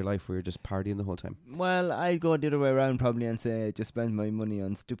period of your life where you're just partying the whole time? Well, I'd go the other way around probably and say I just spend my money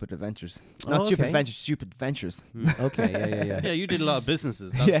on stupid adventures. Not stupid adventures, stupid ventures. Okay, yeah. Yeah, you did a lot of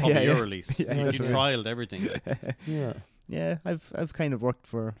businesses. That's probably your release. Yeah, you trialed everything. Yeah, I've kind of worked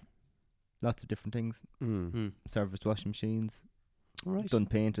for lots of different things. Serviced washing machines. All right. Done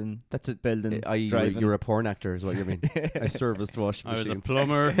painting. That's it. Building. You're a porn actor, is what you mean. I serviced washing machines. I was a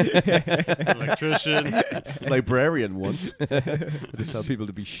plumber, electrician, librarian once. To tell people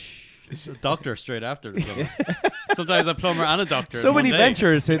to be a doctor straight after the plumber. Sometimes a plumber and a doctor. So many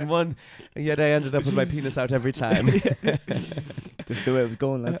ventures in one, and yet I ended up with my penis out every time. Just the way it was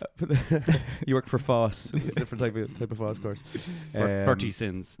going, lads. You worked for FOSS. It was a different type of FOSS course. Bertie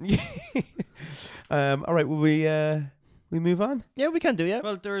Sins. All right, will we move on? Yeah, we can do, yeah.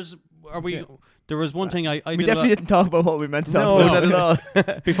 Well, there was one thing I we definitely didn't talk about what we meant to talk No, about. not at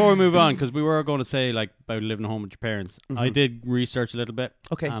all. Before we move on, because we were going to say like about living at home with your parents, I did research a little bit.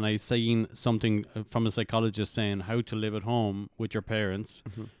 Okay. And I seen something from a psychologist saying how to live at home with your parents,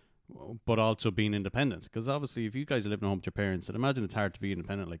 but also being independent. Because obviously, if you guys are living at home with your parents, I'd imagine it's hard to be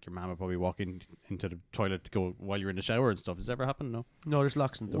independent. Like your mum will probably walk into the toilet to go while you're in the shower and stuff. Has that ever happened? No. No, there's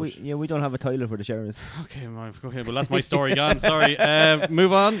locks and doors. We don't have a toilet where the shower is. Okay, well that's my story gone. Sorry.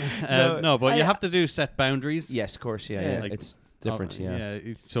 Move on. But you have to do set boundaries. Yes, of course. Yeah. Like, it's different.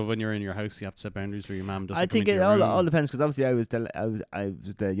 So when you're in your house, you have to set boundaries where your mum doesn't. I think it all depends, because obviously I was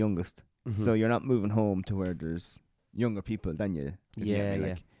the youngest, so you're not moving home to where there's younger people than you.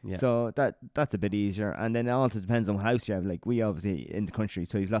 Yeah. So that's a bit easier, and then it also depends on what house you have. Like we obviously in the country,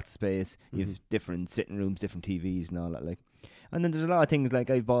 so you've lots of space. You have different sitting rooms, different TVs, and all that. Like, and then there's a lot of things like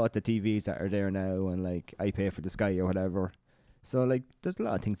I bought the TVs that are there now, and like I pay for the Sky or whatever. So like, there's a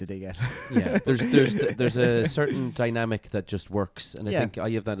lot of things that they get. Yeah, there's a certain dynamic that just works, and I think I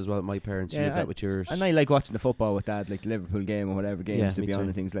have that as well with my parents. You have that with yours, and I like watching the football with Dad, like the Liverpool game or whatever games to be on too.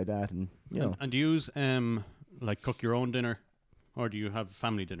 and things like that, and you know. And do you use like cook your own dinner, or do you have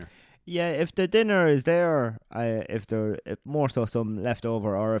family dinner? Yeah, if the dinner is there, if more so some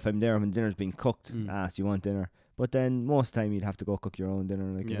leftover, or if I'm there when dinner's being cooked, ask you want dinner. But then most of the time you'd have to go cook your own dinner,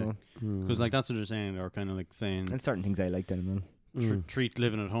 like you know. Because like that's what they're saying, or kind of like saying. And certain things I like then, man. Treat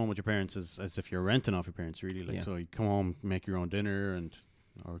living at home with your parents as if you're renting off your parents, really. Like so, you come home, make your own dinner, and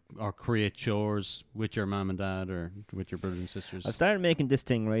or create chores with your mum and dad or with your brothers and sisters? I've started making this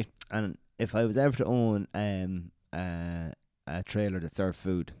thing, right? And if I was ever to own a trailer that served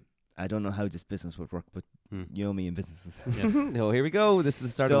food, I don't know how this business would work, but you know me in businesses. Yes. No, here we go. This is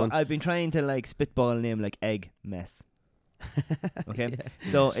the start So of one. I've been trying to like spitball a name like egg mess. Okay,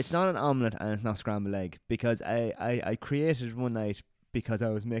 so it's not an omelette and it's not scrambled egg, because I created one night because I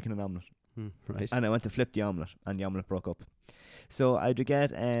was making an omelette. Right. And I went to flip the omelette, and the omelette broke up. So I'd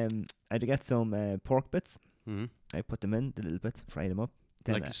get some pork bits. I put them in the little bits, fry them up.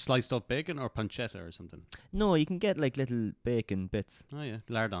 Then Like sliced up bacon or pancetta or something? no, you can get like little bacon bits. Oh yeah,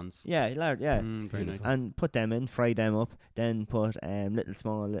 lardons. Yeah, lard. Yeah, Very nice. and put them in, fry them up. Then put little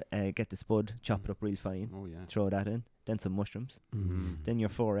small, get the spud, chop it up real fine. Oh yeah. Throw that in. Then some mushrooms. Then your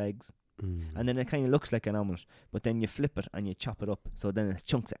 4 eggs. Mm. And then it kind of looks like an omelette, but then you flip it and you chop it up, so then it's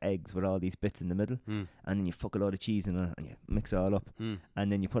chunks of eggs with all these bits in the middle, and then you fuck a load of cheese in it and you mix it all up,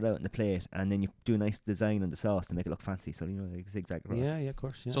 and then you put it out in the plate, and then you do a nice design on the sauce to make it look fancy, so you know, like zigzag across. Yeah, of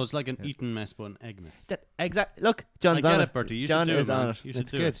course. Yeah. So it's like an Eton mess but an egg mess. Look, John's I get on it, Bertie. You John should do is it, man. on it. You should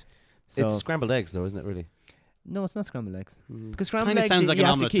It's do good. it. So It's scrambled eggs, though, isn't it? Really? no, it's not scrambled eggs, because scrambled Kinda eggs sounds you, like you an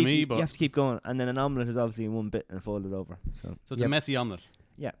have to omelette to keep me, but- you have to keep going, and then an omelette is obviously one bit and folded over. So So it's a messy omelette.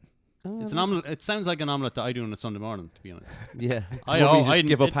 yeah. It's an omelette. It sounds like an omelette that I do on a Sunday morning, to be honest. Yeah. I just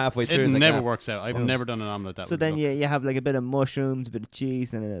give up halfway through. It It's like, never ah, works out. I've never done an omelette that So way. then you have like a bit of mushrooms, a bit of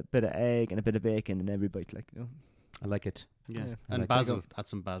cheese, and a bit of egg, and a bit of bacon in every bite, like, you know. I like it. Yeah. Yeah. I And like basil. Add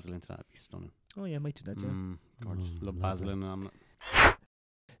some basil into that. It'd be stunning. Oh yeah, I might do that. Yeah. Gorgeous. Love lovely. basil in an omelette.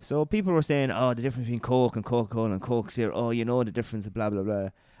 So people were saying, oh, the difference between Coke and Coca-Cola and Coke Zero. Oh, you know the difference, blah, blah, blah.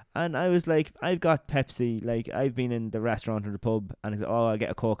 And I was like, I've got Pepsi. Like, I've been in the restaurant or the pub, and it's, oh, I'll get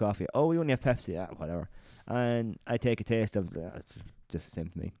a Coke coffee. Oh, we only have Pepsi. Ah, whatever. And I take a taste of it. It's just the same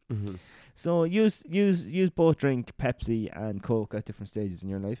to me. Mm-hmm. So use both drink Pepsi and Coke at different stages in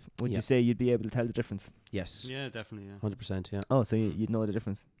your life. Would Yeah. you say you'd be able to tell the difference? Yes. Yeah, definitely. Yeah. 100%, yeah. Oh, so you'd know the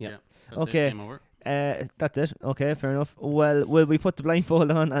difference. Yeah. That's Okay. It, game over. That's it. Okay, fair enough. Well, will we put the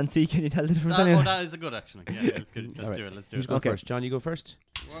blindfold on and see, can you tell the difference? That, anyway? oh, that is a good action. Yeah, let's do Alright. it. Let's do Who's it. going Okay. first? John, you go first.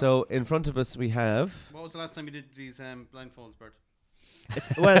 So in front of us we have... What was the last time you did these blindfolds, Bert?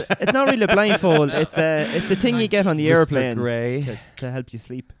 Well, it's not really a blindfold. It's a thing you get on the Mr. airplane Grey. to help you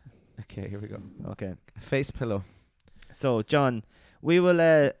sleep. Okay, here we go. Okay. A face pillow. So, John, we will.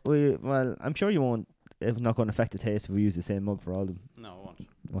 Well, I'm sure you won't. It's not going to affect the taste if we use the same mug for all of them. No, I won't.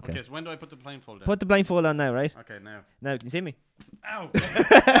 Okay. Okay, so when do I put the blindfold down? Put the blindfold on now, right? Okay, now. Now, can you see me? Ow!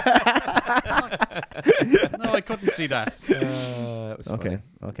 No, I couldn't see that. That was Okay. funny.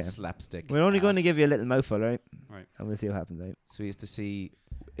 Okay. Slapstick. We're only going to ass. give you a little mouthful, right? Right. And we'll see what happens, right? So we used to see...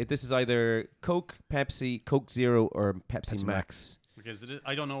 this is either Coke, Pepsi, Coke Zero, or Pepsi, Pepsi Max. Okay, so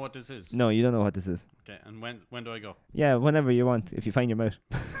I don't know what this is. No, you don't know what this is. Okay, and when do I go? Yeah, whenever you want, if you find your mouth.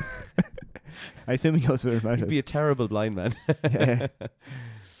 I assume he knows where his mouth You'd be a is. terrible blind man. Yeah.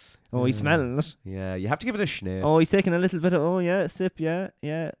 Oh, he's smelling it. Yeah, you have to give it a sniff. Oh, he's taking a little bit of, oh yeah, sip,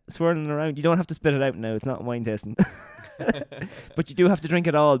 yeah, swirling around. You don't have to spit it out now. It's not wine tasting. But you do have to drink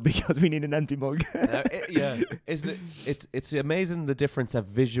it all because we need an empty mug. Yeah, it's amazing the difference a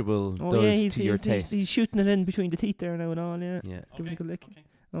visual Oh does yeah, he's, to your he's, taste. he's shooting it in between the teeth there now and all, yeah. Yeah. Give it a good lick. Okay.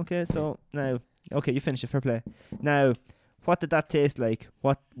 Okay, so now, okay, you finish it, fair play. Now, what did that taste like?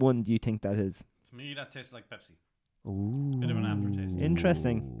 What one do you think that is? To me, that tastes like Pepsi. Ooh. Bit of an aftertaste.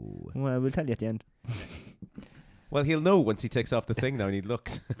 Interesting. Well, we'll tell you at the end. Well, he'll know once he takes off the thing now and he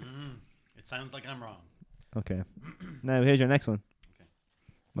looks. It sounds like I'm wrong. Okay. Now, here's your next one. Okay.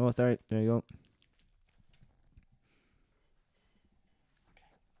 Oh, sorry. There you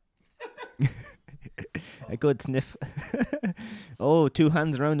go. A good sniff. Oh, 2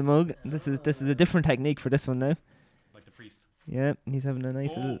 hands around the mug. This is a different technique for this one now. Like the priest. Yeah, he's having a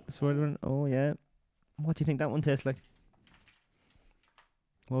nice little swirl around. Oh, yeah. What do you think that one tastes like?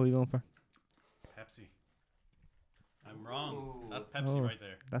 What are we going for? Pepsi. I'm wrong. That's Pepsi right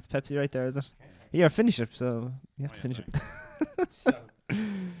there. That's Pepsi right there, is it? Yeah, finish it, so you have to yeah, finish sorry. it.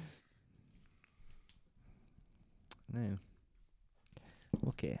 Now.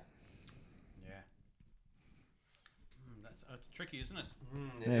 Okay. Yeah. That's tricky, isn't it?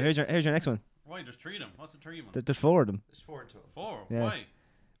 Now, here's your next one. Why? There's 3 of them. What's the 3 of them? There's 4 of them. There's 4 in total. 4? Yeah. Why?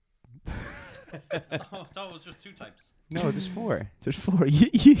 I thought it was just 2 types. No, there's 4. There's 4.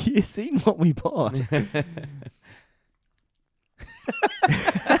 You seen what we bought?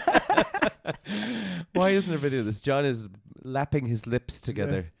 Why isn't there a video of this? John is lapping his lips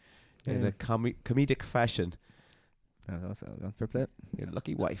together in a comedic fashion. That's fair play. Your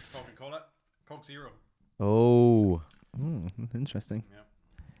lucky wife. Coca-Cola. Coke Zero. Oh. Interesting. Yeah.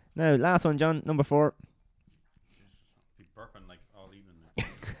 Now, last one, John, number 4. Jesus, I'll be burping like all evening now.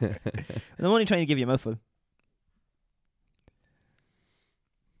 I'm only trying to give you a mouthful.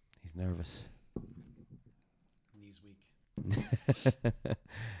 He's nervous. Knees weak.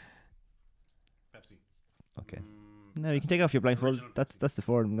 Pepsi. Okay. Now you can take off your blindfold. That's the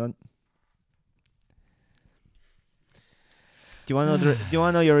four I'm gone. Do you want to know? Do you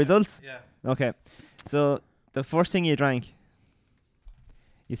want to know your results? Yeah. Okay. So the first thing you drank,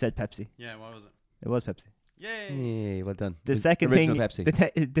 you said Pepsi. Yeah. What was it? It was Pepsi. Yay. Yeah, well done. The second thing, original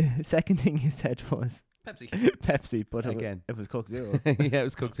Pepsi. the second thing you said was Pepsi. Pepsi, but Again. it was Coke Zero. Yeah, it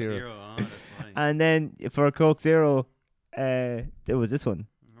was Coke Zero. Oh, that's fine. And then for Coke Zero, there was this one.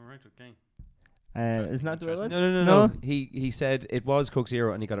 All right. Okay. Isn't that the right one? No. He said it was Coke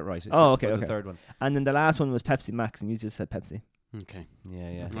Zero and he got it right. It's Okay. the third one. And then the last one was Pepsi Max, and you just said Pepsi. Okay.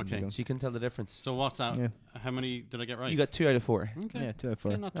 Yeah. Okay. So you can tell the difference. So what's that? Yeah. How many did I get right? You got 2 out of 4. Okay. Yeah, 2 out of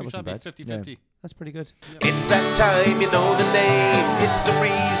 4. Okay, not That too wasn't shabby. bad. 50-50. That's pretty good. It's that time, you know the name. It's the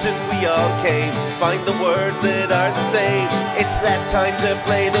reason we all came. Find the words that are the same. It's that time to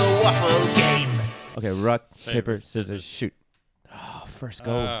play the waffle game. Okay, rock, paper, scissors, shoot. Oh, first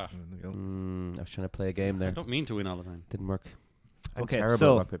goal. Ah. I was trying to play a game I there. don't mean to win all the time. Didn't work. I'm Okay, terrible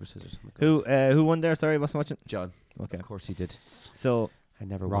so at rock, paper, scissors. Oh my God. Who won there? Sorry, I wasn't watching. John. Okay. Of course he did. So I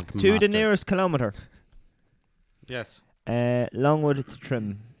never Rock won. to the master. nearest kilometre. Yes. Longwood to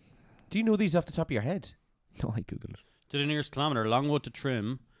Trim. Do you know these off the top of your head? No, I googled it. To the nearest kilometre, Longwood to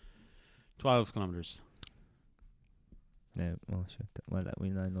Trim, 12 kilometres. No, oh shit. Well,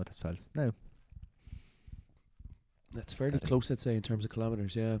 I know that's 12. No. That's fairly close, I'd say, in terms of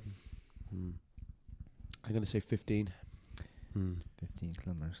kilometres, yeah. I'm going to say 15. 15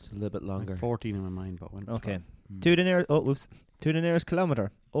 kilometres. It's a little bit longer. Like 14 in my mind, but went Okay. 12. To the nearest. Oh, whoops. To the nearest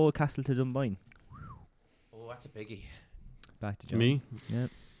kilometre. Old Castle to Dunboyne. Oh, that's a biggie. Back to John. Me? Yeah.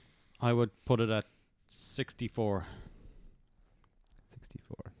 I would put it at 64.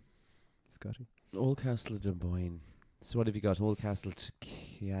 64. Scotty. Oldcastle to Dunboyne. So what have you got? Oldcastle to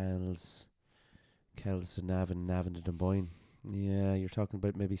Kells to Navan, Navan to Dunboyne. Yeah, you're talking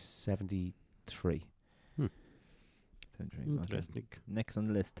about maybe 73. 73. Interesting. Okay. Next on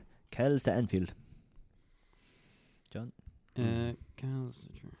the list. Kells to Enfield. John.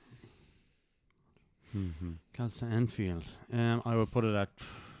 Kells to Enfield. I would put it at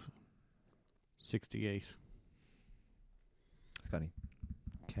 68. Scotty.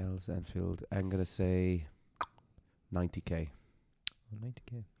 Kells, Enfield. I'm going to say 90k.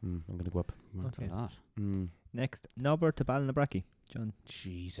 90k. I'm going to go up. That's Okay. a lot. Next. Nobber to Ballinabrackey. John.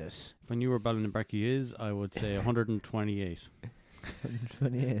 Jesus. If I knew where Ballinabrackey is, I would say 128.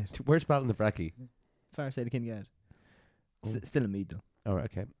 128. Where's Ballinabrackey? Far side of Kingaid. Oh. Still a mead though. Oh,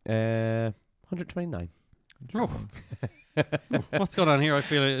 okay. 129. What's going on here? I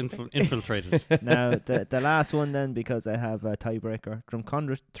feel infiltrated. Now the last one then, because I have a tiebreaker.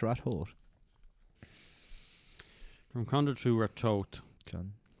 Drumcondra to Rathholt. From Condor to Reptote,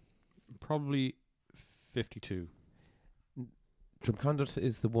 John. probably 52. Drumcondra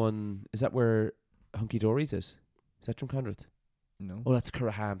is the one. Is that where Hunky Dory's is? Is that Drumcondra? No. Oh, that's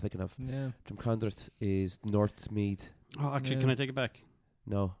Curragh I'm thinking of. Yeah. Drumcondra is North Meath. Oh, actually, Yeah. can I take it back?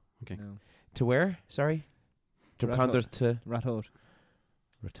 No. Okay. No. To where? Sorry? Drumcondra to Rathholt.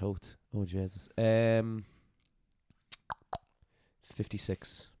 Ratote. Oh, Jesus.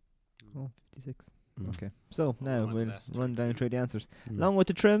 56. Oh, 56. Okay. So now on, we'll last run down through the answers. Mm. Longwood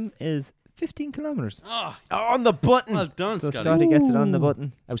to Trim is 15 kilometres. Oh, On the button! well done, So Scotty. Scotty gets it on the Ooh.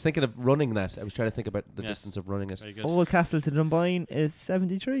 button. I was thinking of running that. I was trying to think about the Yes. distance of running it. Very good. Old Castle to Dunboyne is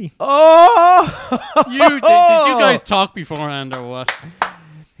 73. Oh! Did you guys talk beforehand or what?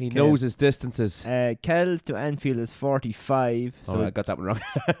 He Okay. knows his distances. Kells to Enfield is 45. Oh, So I got that one wrong.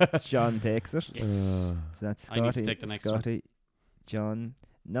 John takes it. Yes. So that's I Scotty. need to take the next one. Scotty. John.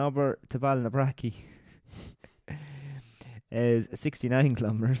 Nobber to Ballinabrackey is 69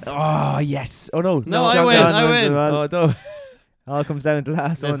 kilometres. Oh, yes. Oh, no. No, I John win. Johnson I wins as win. well. Oh, no. All comes down to the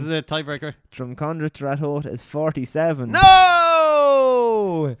last This one. is a tiebreaker. Drumcondra to Rathholt is 47.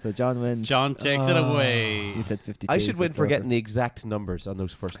 No! So John wins. John takes it away. You said 52. I should so win it's for closer. getting the exact numbers on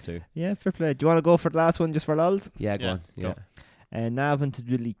those first two. Yeah, fair play. Do you want to go for the last one just for lols? Yeah, go Yeah, on. go. Yeah. Navan to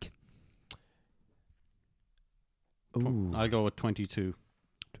Duleek. Ooh. I'll go with 22.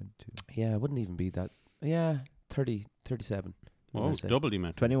 22. Yeah, it wouldn't even be that. Yeah, 30, 37. I'm Oh, gonna say. double you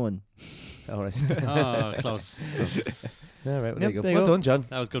meant. 21. All right. Oh, close. All right, well, Yep, there you go. there you Well go. done, John.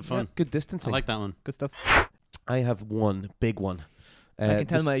 That was good fun. Good I distancing. like that one. Good stuff. I have one big one. I can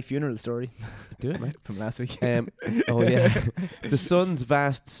tell this- my funeral story Do it, mate. from last week. Oh, yeah. The sun's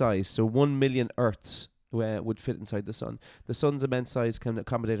vast size, so 1 million Earths would fit inside the sun. The sun's immense size can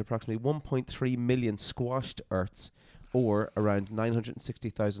accommodate approximately 1.3 million squashed Earths, or around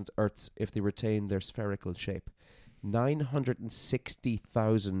 960,000 Earths if they retain their spherical shape.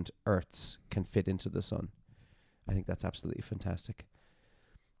 960,000 Earths can fit into the sun. I think that's absolutely fantastic.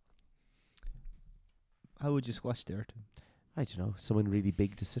 How would you squash the Earth? I don't know. Someone really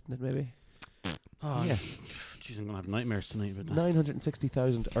big to sit in it, maybe? Oh, yeah. Jeez, I'm going to have nightmares tonight about that.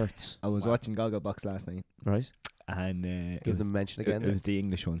 960,000 Earths. I was watching Gogglebox last night. Right. And give them a mention again. It was the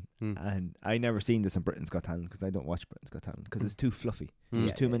English one. And I never seen this on Britain's Got Talent because I don't watch Britain's Got Talent because it's too fluffy.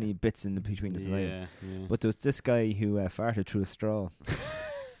 There's too many bits in between us and I. But there was this guy who farted through a straw.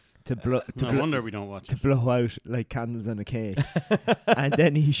 No wonder we don't watch to blow out like candles on a cake. And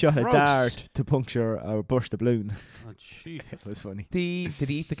then he shot a dart to puncture or burst a balloon. Oh, Jesus. It was funny. Did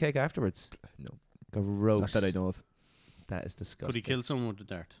he eat the cake afterwards? No. Gross. Not that I know of. That is disgusting. Could he kill someone with the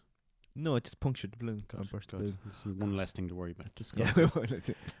dart? No, it just punctured the balloon. Or burst the balloon. This is one less thing to worry about. Disgusting.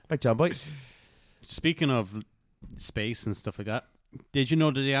 Right, John Boy. Speaking of space and stuff like that, did you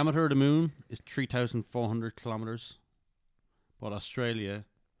know the diameter of the moon is 3,400 kilometers? But Australia,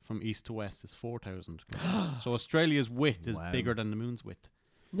 from east to west, is 4,000 kilometers. So Australia's width is bigger than the moon's width.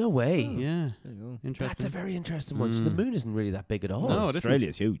 No way. Yeah. There you go. Interesting. That's a very interesting one. So the moon isn't really that big at all. No,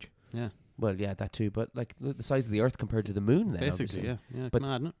 Australia's huge. Yeah. Well, yeah, that too. But like the size of the Earth compared to the moon, then basically, obviously. yeah. But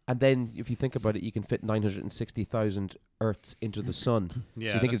mad, isn't it? and then if you think about it, you can fit 960,000 Earths into the sun. Yeah.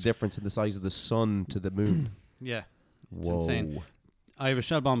 So you think of the difference in the size of the sun to the moon. Yeah. It's Whoa. insane. I have a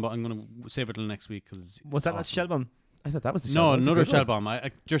shell bomb, but I'm going to save it till next week because was that not shell bomb? I thought that was the shell no, bomb. another shell bomb. I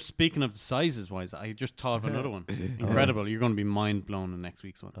just speaking of the sizes wise, I just thought of another one. Incredible! You're going to be mind blown in next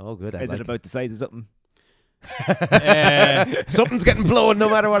week's one. Oh, good. Is it about the size of something? Something's getting blown no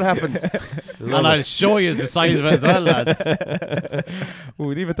matter what happens. And I'll show you the size of it as well, lads. Will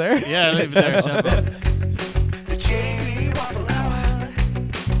we leave it there? Yeah, leave it there. Shell bomb. The JB Waffle Hour.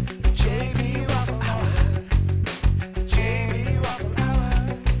 JB Waffle Hour. JB Waffle Hour.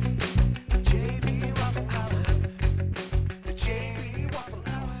 JB Waffle Hour. The JB Waffle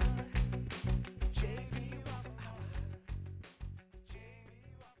Hour. JB Waffle Hour.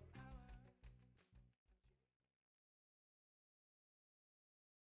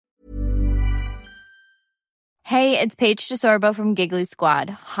 Hey, it's Paige DeSorbo from Giggly Squad.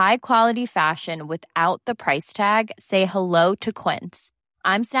 High quality fashion without the price tag. Say hello to Quince.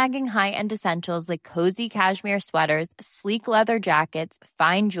 I'm snagging high-end essentials like cozy cashmere sweaters, sleek leather jackets,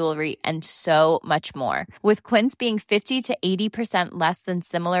 fine jewelry, and so much more. With Quince being 50 to 80% less than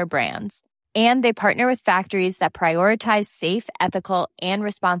similar brands. And they partner with factories that prioritize safe, ethical, and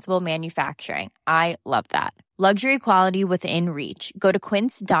responsible manufacturing. I love that. Luxury quality within reach. Go to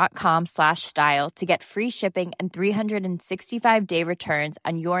quince.com/style to get free shipping and 365-day returns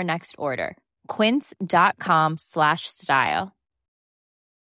on your next order. Quince.com/style.